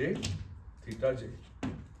Oij theta j,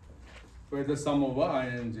 where the sum over I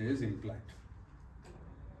and j is implied.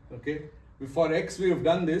 Okay. For x we have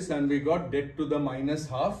done this and we got det to the minus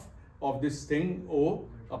half of this thing O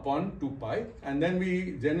upon 2 pi, and then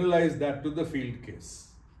we generalized that to the field case.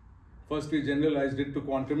 First we generalized it to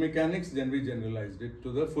quantum mechanics, then we generalized it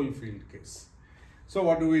to the full field case. So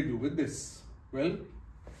what do we do with this? Well,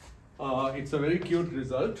 it's a very cute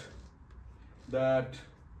result that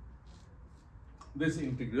this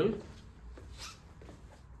integral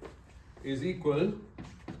is equal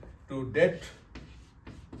to det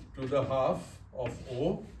to the half of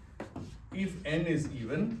O if n is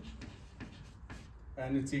even,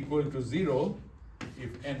 and it's equal to 0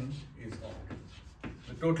 if n is odd.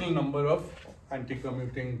 The total number of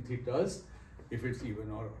anti-commuting thetas if it's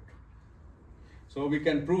even or odd. So we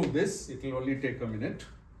can prove this, it will only take a minute.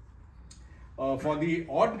 For the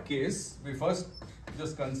odd case, we first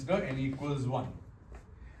just consider n equals 1.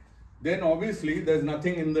 Then obviously there's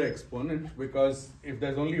nothing in the exponent, because if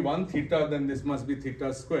there's only one theta, then this must be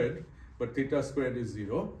theta squared, but theta squared is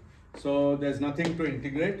 0. So there's nothing to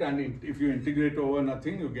integrate, and if you integrate over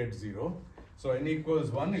nothing, you get 0. So n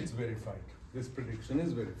equals 1, it's verified. This prediction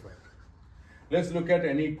is verified. Let's look at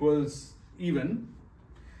n equals even.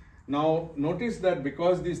 Now notice that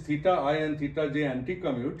because these theta I and theta j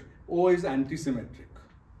anti-commute, O is antisymmetric.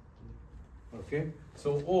 Okay,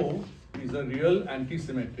 so O is a real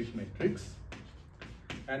antisymmetric matrix,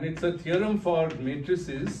 and it's a theorem for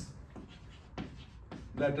matrices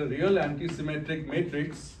that a real antisymmetric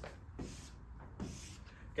matrix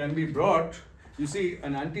can be brought. You see,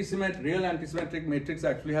 an real antisymmetric matrix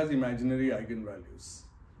actually has imaginary eigenvalues.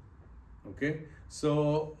 Okay,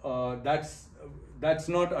 so that's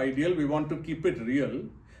not ideal. We want to keep it real.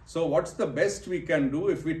 So what's the best we can do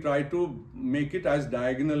if we try to make it as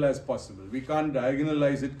diagonal as possible? We can't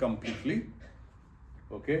diagonalize it completely,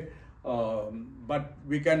 okay? But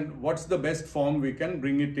we can, what's the best form we can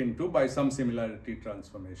bring it into by some similarity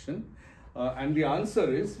transformation? And the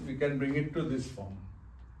answer is, we can bring it to this form.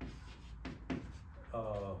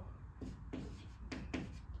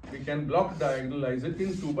 We can block diagonalize it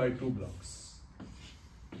in 2 by 2 blocks.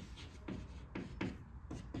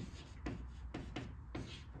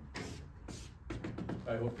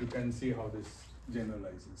 I hope you can see how this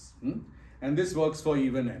generalizes. And this works for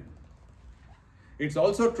even n. It's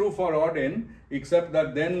also true for odd n, except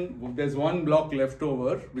that then there's one block left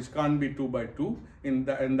over, which can't be 2 by 2, and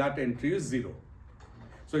that entry is 0.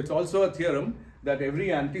 So it's also a theorem that every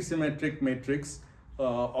antisymmetric matrix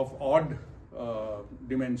of odd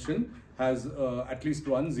dimension has at least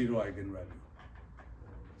one 0 eigenvalue.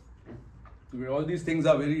 All these things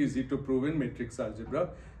are very easy to prove in matrix algebra.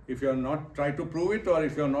 If you are not, try to prove it, or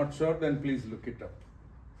if you are not sure, then please look it up.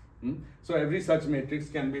 So every such matrix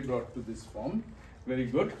can be brought to this form. Very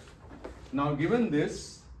good. Now given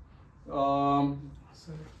this, Sir,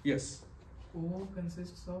 yes. O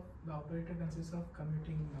consists of, the operator consists of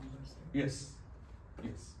commuting numbers. Right? Yes,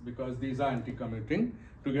 yes, because these are anti-commuting.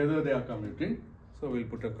 Together they are commuting. So we'll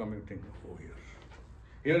put a commuting over here.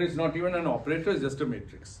 Here it's not even an operator, it's just a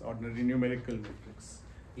matrix, ordinary numerical matrix.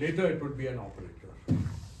 Later it would be an operator.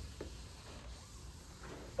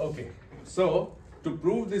 Okay, so to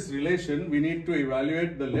prove this relation, we need to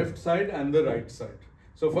evaluate the left side and the right side.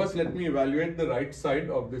 So first let me evaluate the right side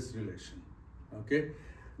of this relation. Okay.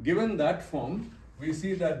 Given that form, we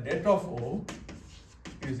see that det of O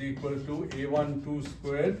is equal to A12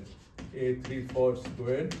 squared, A34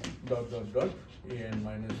 squared, an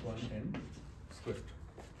minus 1n squared.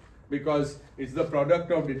 Because it's the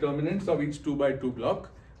product of determinants of each 2 by 2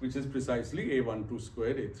 block, which is precisely A12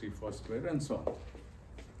 squared, A34 squared, and so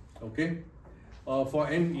on. Okay. For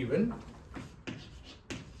n even,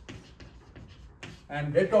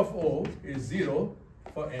 and det of O is 0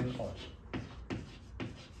 for n odd.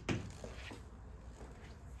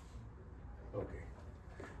 Okay.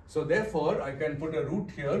 So therefore, I can put a root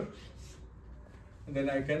here, and then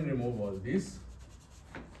I can remove all these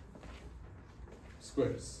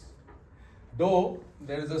squares. Though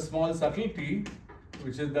there is a small subtlety,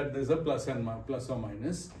 which is that there is a plus or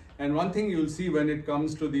minus. And one thing you'll see when it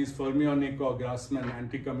comes to these fermionic or Grassmann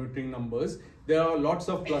anti-commuting numbers, there are lots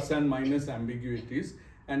of plus and minus ambiguities,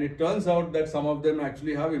 and it turns out that some of them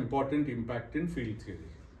actually have important impact in field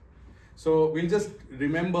theory. So we'll just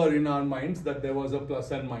remember in our minds that there was a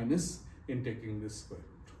plus and minus in taking this square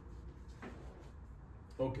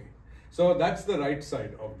root. Okay, so that's the right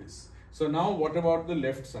side of this. So now what about the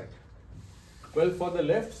left side? Well, for the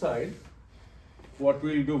left side, what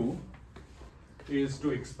we'll do is to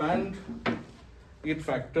expand it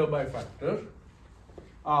factor by factor.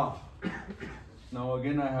 Now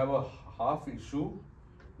again I have a half issue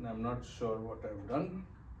and I'm not sure what I've done.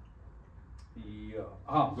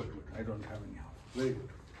 Yeah, good, I don't have any half. Very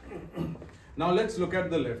good. Now let's look at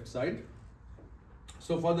the left side.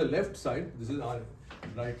 So for the left side, this is our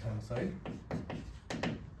right hand side.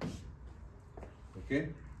 Okay,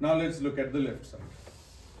 now let's look at the left side.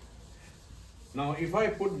 Now, if I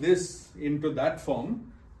put this into that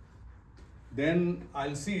form, then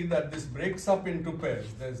I'll see that this breaks up into pairs.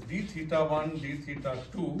 There's d theta 1, d theta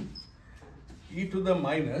 2, e to the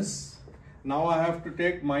minus. Now I have to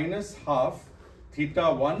take minus half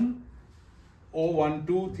theta 1,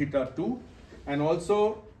 O12 theta 2, and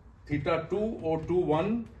also theta 2,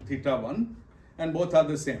 O21 theta 1, and both are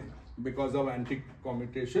the same because of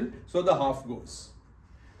anti-commutation. So the half goes.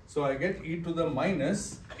 So I get e to the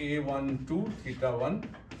minus A12 theta 1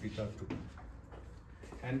 theta 2,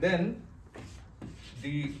 and then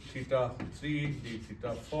d theta 3 d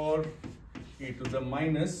theta 4 e to the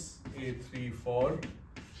minus A34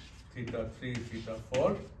 theta 3 theta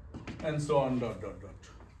 4, and so on dot.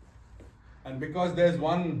 And because there's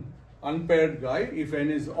one unpaired guy, if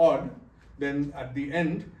n is odd, then at the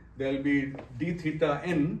end there'll be d theta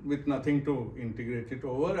n with nothing to integrate it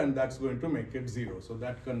over, and that's going to make it 0. So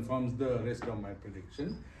that confirms the rest of my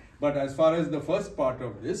prediction. But as far as the first part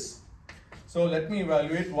of this, so let me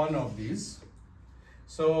evaluate one of these.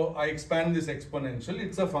 So I expand this exponential.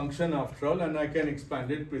 It's a function after all, and I can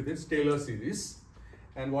expand it with its Taylor series.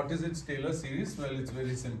 And what is its Taylor series? Well, it's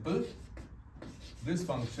very simple. This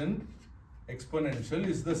function exponential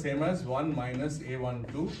is the same as 1 minus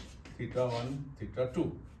A12 theta 1 theta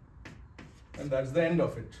 2. And that's the end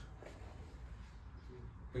of it,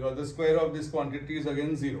 because the square of this quantity is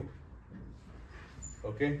again 0.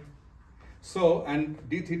 Okay, so and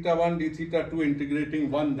d theta 1 d theta 2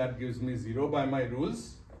 integrating 1, that gives me 0 by my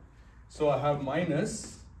rules. So I have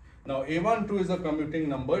minus, now A12 is a commuting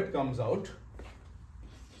number, it comes out.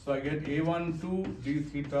 So I get A12 d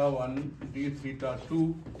theta 1 d theta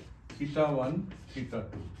 2 theta 1 theta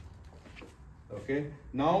 2. Okay,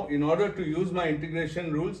 now in order to use my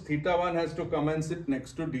integration rules, theta 1 has to come and sit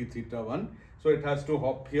next to d theta 1. So it has to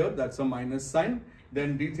hop here, that's a minus sign.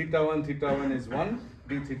 Then d theta 1 is 1,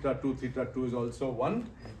 d theta 2 is also 1.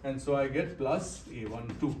 And so I get plus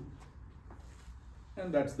A12.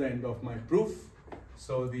 And that's the end of my proof.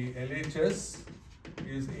 So the LHS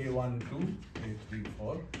is A12,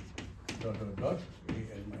 A34, AL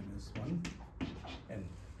minus 1,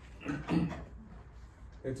 N.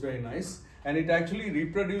 It's very nice. And it actually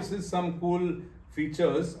reproduces some cool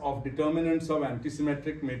features of determinants of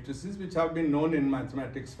antisymmetric matrices which have been known in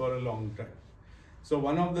mathematics for a long time. So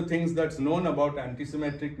one of the things that's known about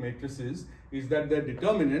antisymmetric matrices is that their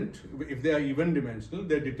determinant, if they are even dimensional,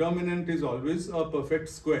 their determinant is always a perfect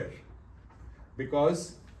square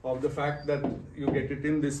because of the fact that you get it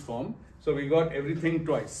in this form. So we got everything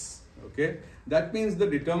twice. Okay, that means the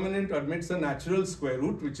determinant admits a natural square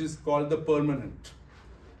root, which is called the permanent.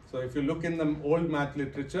 So if you look in the old math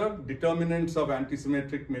literature, determinants of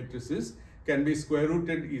antisymmetric matrices can be square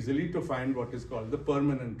rooted easily to find what is called the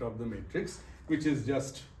permanent of the matrix, which is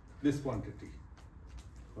just this quantity.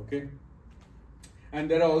 Okay, and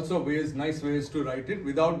there are also ways, nice ways to write it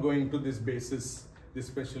without going to this basis, this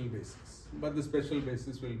special basis. but the special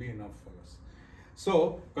basis will be enough for us.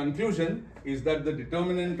 So conclusion is that the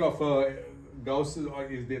determinant of a Gaussian, or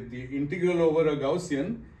is that the integral over a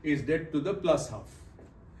Gaussian is det to the plus half.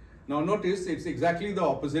 Now notice it's exactly the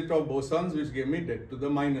opposite of bosons, which gave me det to the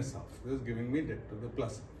minus half. This is giving me det to the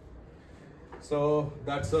plus half. So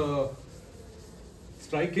that's a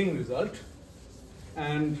striking result.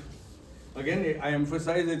 And again, I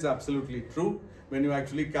emphasize it's absolutely true. When you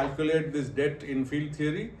actually calculate this det in field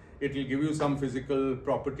theory, it will give you some physical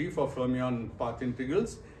property for fermion path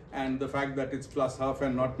integrals. And the fact that it's plus half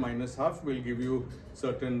and not minus half will give you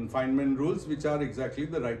certain Feynman rules, which are exactly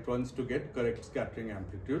the right ones to get correct scattering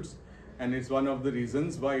amplitudes. And it's one of the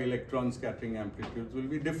reasons why electron scattering amplitudes will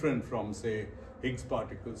be different from, say, Higgs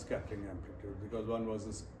particle scattering amplitude, because one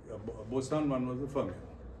was a boson, one was a fermion.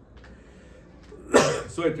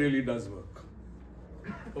 So it really does work.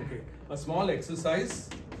 Okay, a small exercise.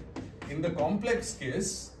 In the complex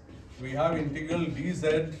case, we have integral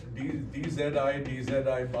dz,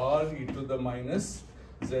 dzi bar e to the minus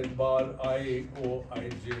z bar I o I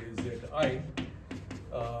j z I.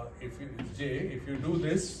 If you do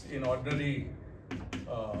this in ordinary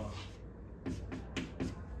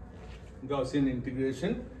Gaussian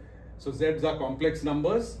integration, so z's are complex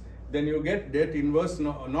numbers, then you get det inverse,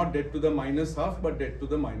 not det to the minus half, but det to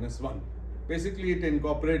the minus 1. Basically, it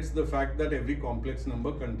incorporates the fact that every complex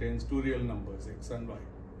number contains two real numbers, x and y.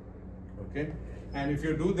 Okay, and if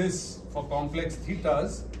you do this for complex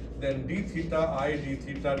thetas, then d theta I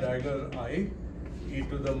dagger I e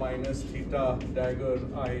to the minus theta dagger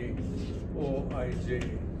I o I j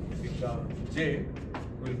theta j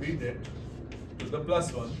will be det to the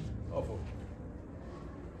plus 1 of O.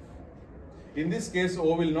 In this case,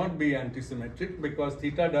 O will not be antisymmetric because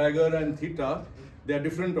theta dagger and theta, they are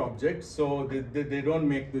different objects, so they don't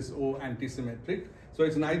make this O antisymmetric. So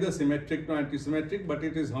it's neither symmetric nor antisymmetric, but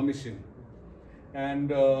it is Hermitian. And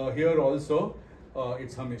here also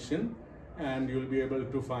it's Hermitian, and you'll be able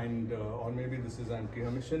to find, or maybe this is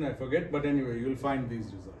anti-Hermitian, I forget, but anyway, you'll find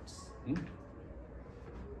these results.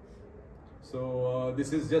 So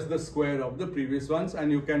this is just the square of the previous ones,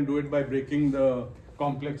 and you can do it by breaking the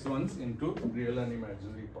complex ones into real and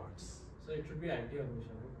imaginary parts. So it should be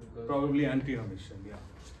anti-Hermitian, right? Probably anti-Hermitian, yeah.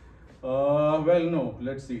 Well, no,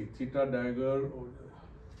 let's see. Theta dagger.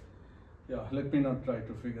 Yeah, let me not try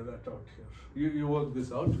to figure that out here. You work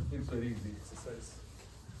this out. It's very easy exercise.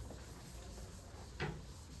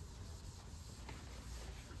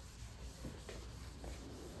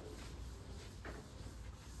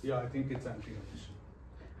 Yeah, I think it's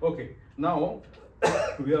anti-Hermitian. Okay, now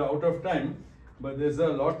we are out of time, but there's a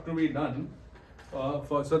lot to be done.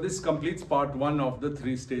 So this completes part 1 of the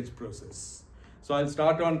 3-stage process. So I'll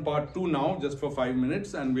start on part 2 now, just for 5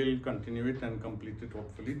 minutes, and we'll continue it and complete it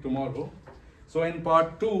hopefully tomorrow. So in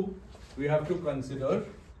part 2, we have to consider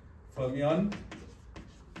fermion.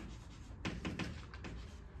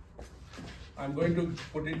 I'm going to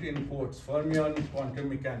put it in quotes, fermion quantum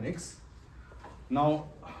mechanics. Now,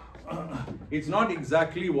 it's not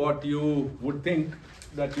exactly what you would think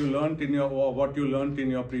that you learnt in your, or what you learnt in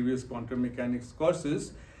your previous quantum mechanics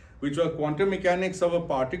courses, which were quantum mechanics of a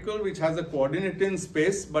particle which has a coordinate in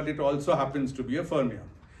space, but it also happens to be a fermion.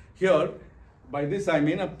 Here, by this I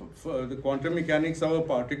mean the quantum mechanics of a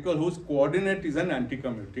particle whose coordinate is an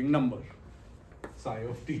anti-commuting number, psi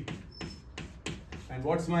of t. And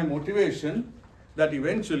what's my motivation? That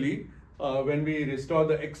eventually, when we restore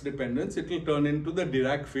the x dependence, it will turn into the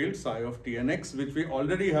Dirac field psi of t and x, which we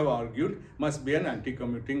already have argued must be an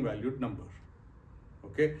anti-commuting valued number.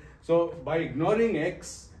 Okay, so by ignoring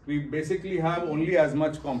x, we basically have only as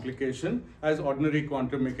much complication as ordinary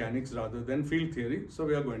quantum mechanics rather than field theory. So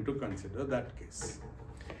we are going to consider that case.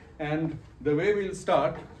 And the way we'll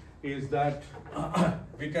start is that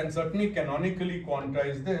we can certainly canonically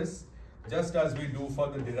quantize this just as we do for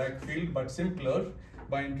the Dirac field, but simpler,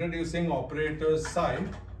 by introducing operators psi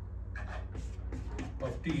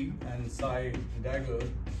of t and psi dagger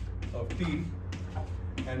of t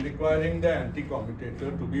and requiring the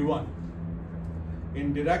anti-commutator to be 1.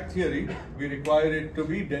 In Dirac theory, we require it to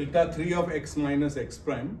be delta 3 of x minus x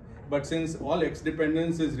prime, but since all x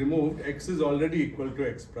dependence is removed, x is already equal to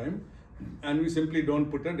x prime, and we simply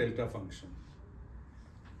don't put a delta function.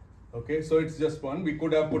 Okay, so it's just 1. We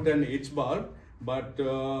could have put an h bar, but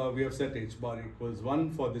we have set h bar equals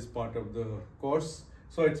 1 for this part of the course,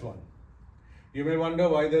 so it's 1. You may wonder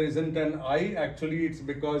why there isn't an I. Actually, it's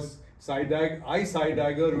because psi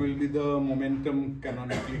dagger will be the momentum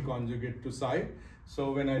canonically conjugate to psi.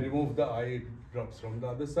 So when I remove the I, it drops from the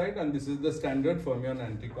other side, and this is the standard fermion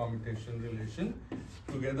anti-commutation relation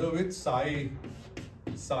together with psi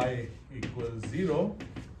equals 0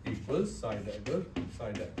 equals psi dagger,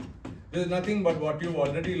 psi dagger. This is nothing but what you've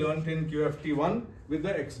already learnt in QFT1 with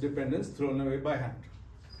the x dependence thrown away by hand.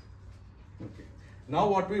 Okay. Now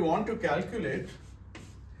what we want to calculate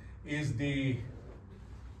is the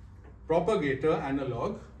propagator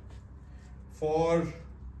analog for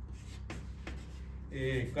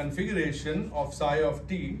a configuration of psi of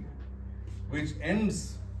t which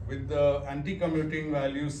ends with the anti-commuting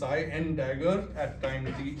value psi n dagger at time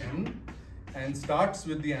tn and starts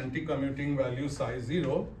with the anti-commuting value psi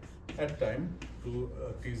 0 at time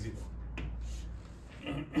t0.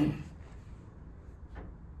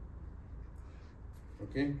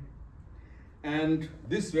 Okay, and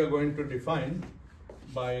this we are going to define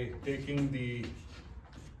by taking the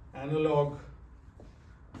analog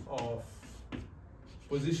of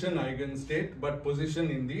position eigenstate, but position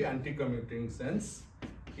in the anti-commuting sense,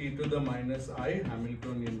 e to the minus I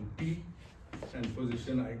Hamiltonian t, and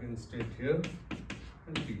position eigenstate here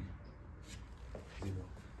and t 0.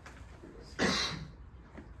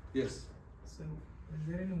 Yes. So, is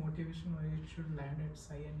there any motivation why it should land at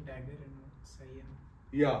psi n dagger and not psi n?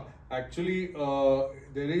 Yeah, actually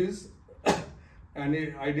there is, and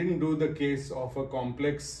I didn't do the case of a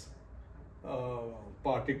complex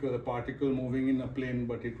particle moving in a plane,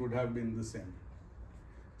 but it would have been the same.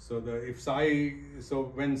 So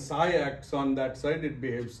when psi acts on that side, it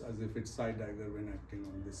behaves as if it's psi dagger when acting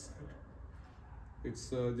on this side. It's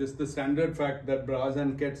just the standard fact that bras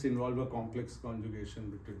and kets involve a complex conjugation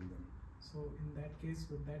between them. So in that case,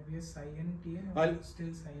 would that be a psi n tn or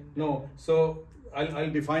still psi n? No, so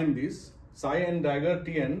I'll define these. Psi n dagger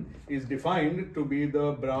tn is defined to be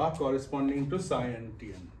the bra corresponding to psi n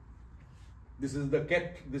tn. This is the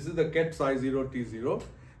ket psi 0 t0.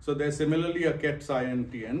 So there's similarly a ket psi n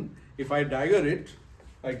tn. If I dagger it,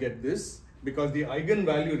 I get this, because the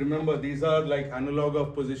eigenvalue, remember these are like analog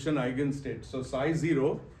of position eigenstate. So psi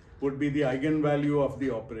 0 would be the eigenvalue of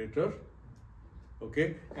the operator.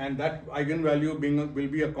 Okay, and that eigenvalue will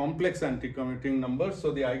be a complex anti-commuting number.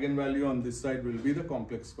 So the eigenvalue on this side will be the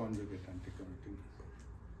complex conjugate anti-commuting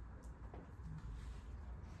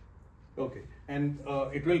number. Okay, and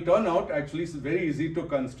it will turn out, actually it's very easy to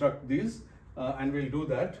construct these, and we'll do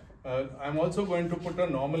that. I'm also going to put a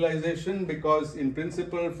normalization, because in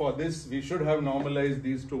principle for this we should have normalized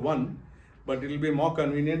these to 1, but it will be more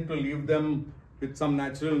convenient to leave them with some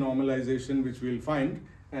natural normalization which we'll find,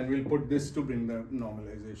 and we'll put this to bring the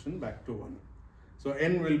normalization back to 1. So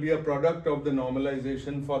n will be a product of the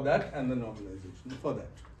normalization for that and the normalization for that.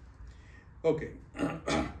 Okay,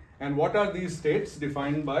 and what are these states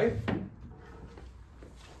defined by?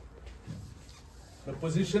 The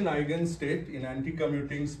position eigenstate in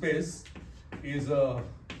anti-commuting space is a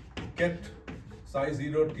ket psi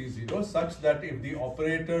 0 t0 such that if the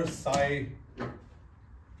operator psi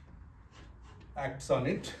acts on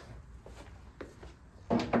it,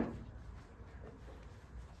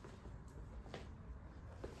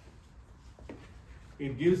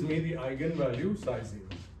 it gives me the eigenvalue psi 0.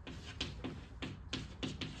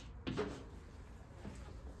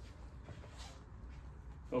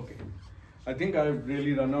 Okay, I think I've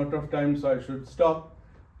really run out of time, so I should stop.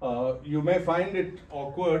 You may find it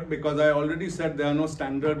awkward because I already said there are no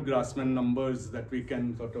standard Grassmann numbers that we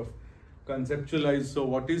can sort of conceptualize. So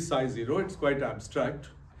what is psi 0? It's quite abstract.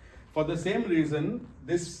 For the same reason,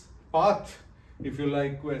 this path, if you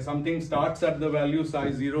like, where something starts at the value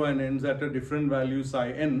psi 0 and ends at a different value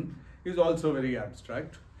psi n, is also very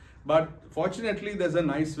abstract. But fortunately, there's a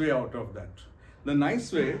nice way out of that. The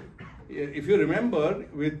nice way, if you remember,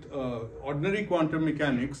 with ordinary quantum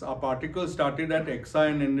mechanics, our particle started at xi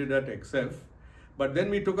and ended at xf. But then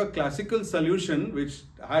we took a classical solution which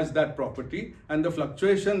has that property, and the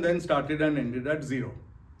fluctuation then started and ended at 0.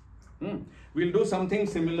 We'll do something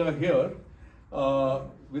similar here,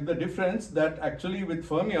 with the difference that actually with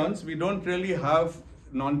fermions, we don't really have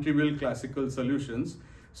non-trivial classical solutions.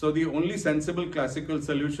 So the only sensible classical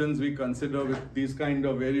solutions we consider with these kind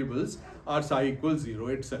of variables are psi equals 0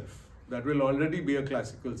 itself. That will already be a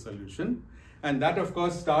classical solution. And that of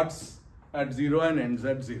course starts at 0 and ends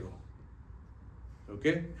at 0.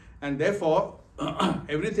 Okay? And therefore,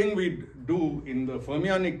 everything we do in the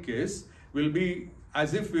fermionic case will be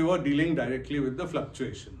as if we were dealing directly with the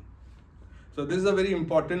fluctuation. So this is a very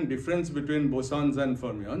important difference between bosons and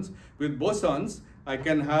fermions. With bosons, I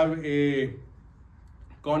can have a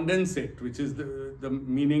condensate, which is the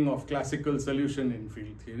meaning of classical solution in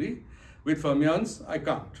field theory. With fermions, I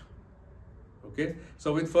can't. Okay,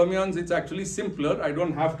 so with fermions, it's actually simpler. I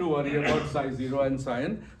don't have to worry about psi 0 and psi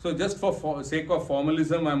n. So just for sake of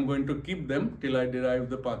formalism, I'm going to keep them till I derive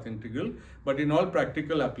the path integral. But in all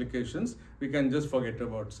practical applications, we can just forget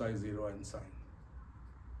about psi 0 and psi n.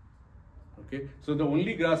 Okay, so the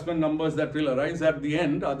only Grassmann numbers that will arise at the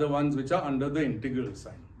end are the ones which are under the integral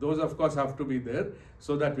sign. Those of course have to be there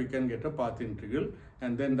so that we can get a path integral,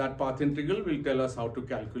 and then that path integral will tell us how to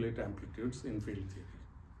calculate amplitudes in field theory.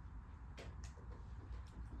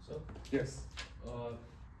 So yes.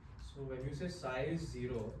 So when you say psi is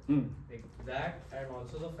 0, like that, and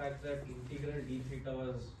also the fact that integral d theta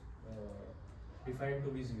was defined to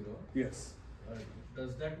be 0. Yes.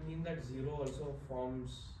 Does that mean that 0 also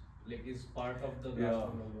forms, like, is part of the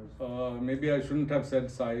Grassmann numbers? Maybe I shouldn't have said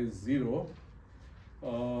psi is 0.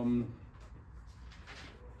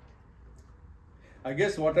 I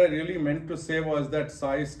guess what I really meant to say was that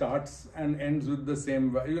psi starts and ends with the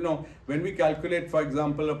same value. You know, when we calculate, for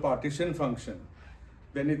example, a partition function,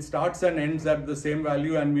 then it starts and ends at the same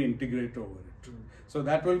value and we integrate over it. So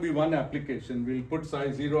that will be one application. We'll put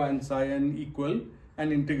psi 0 and psi n equal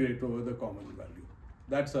and integrate over the common value.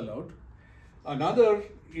 That's allowed. Another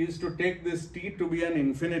is to take this t to be an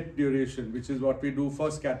infinite duration, which is what we do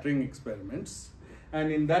for scattering experiments.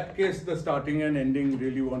 And in that case, the starting and ending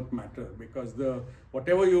really won't matter, because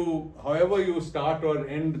however you start or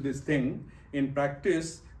end this thing, in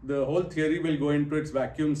practice, the whole theory will go into its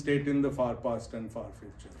vacuum state in the far past and far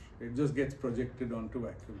future. It just gets projected onto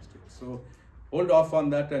vacuum state. So hold off on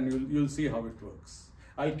that and you'll see how it works.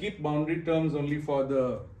 I'll keep boundary terms only for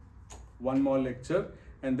the one more lecture,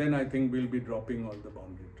 and then I think we'll be dropping all the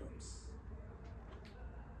boundary terms.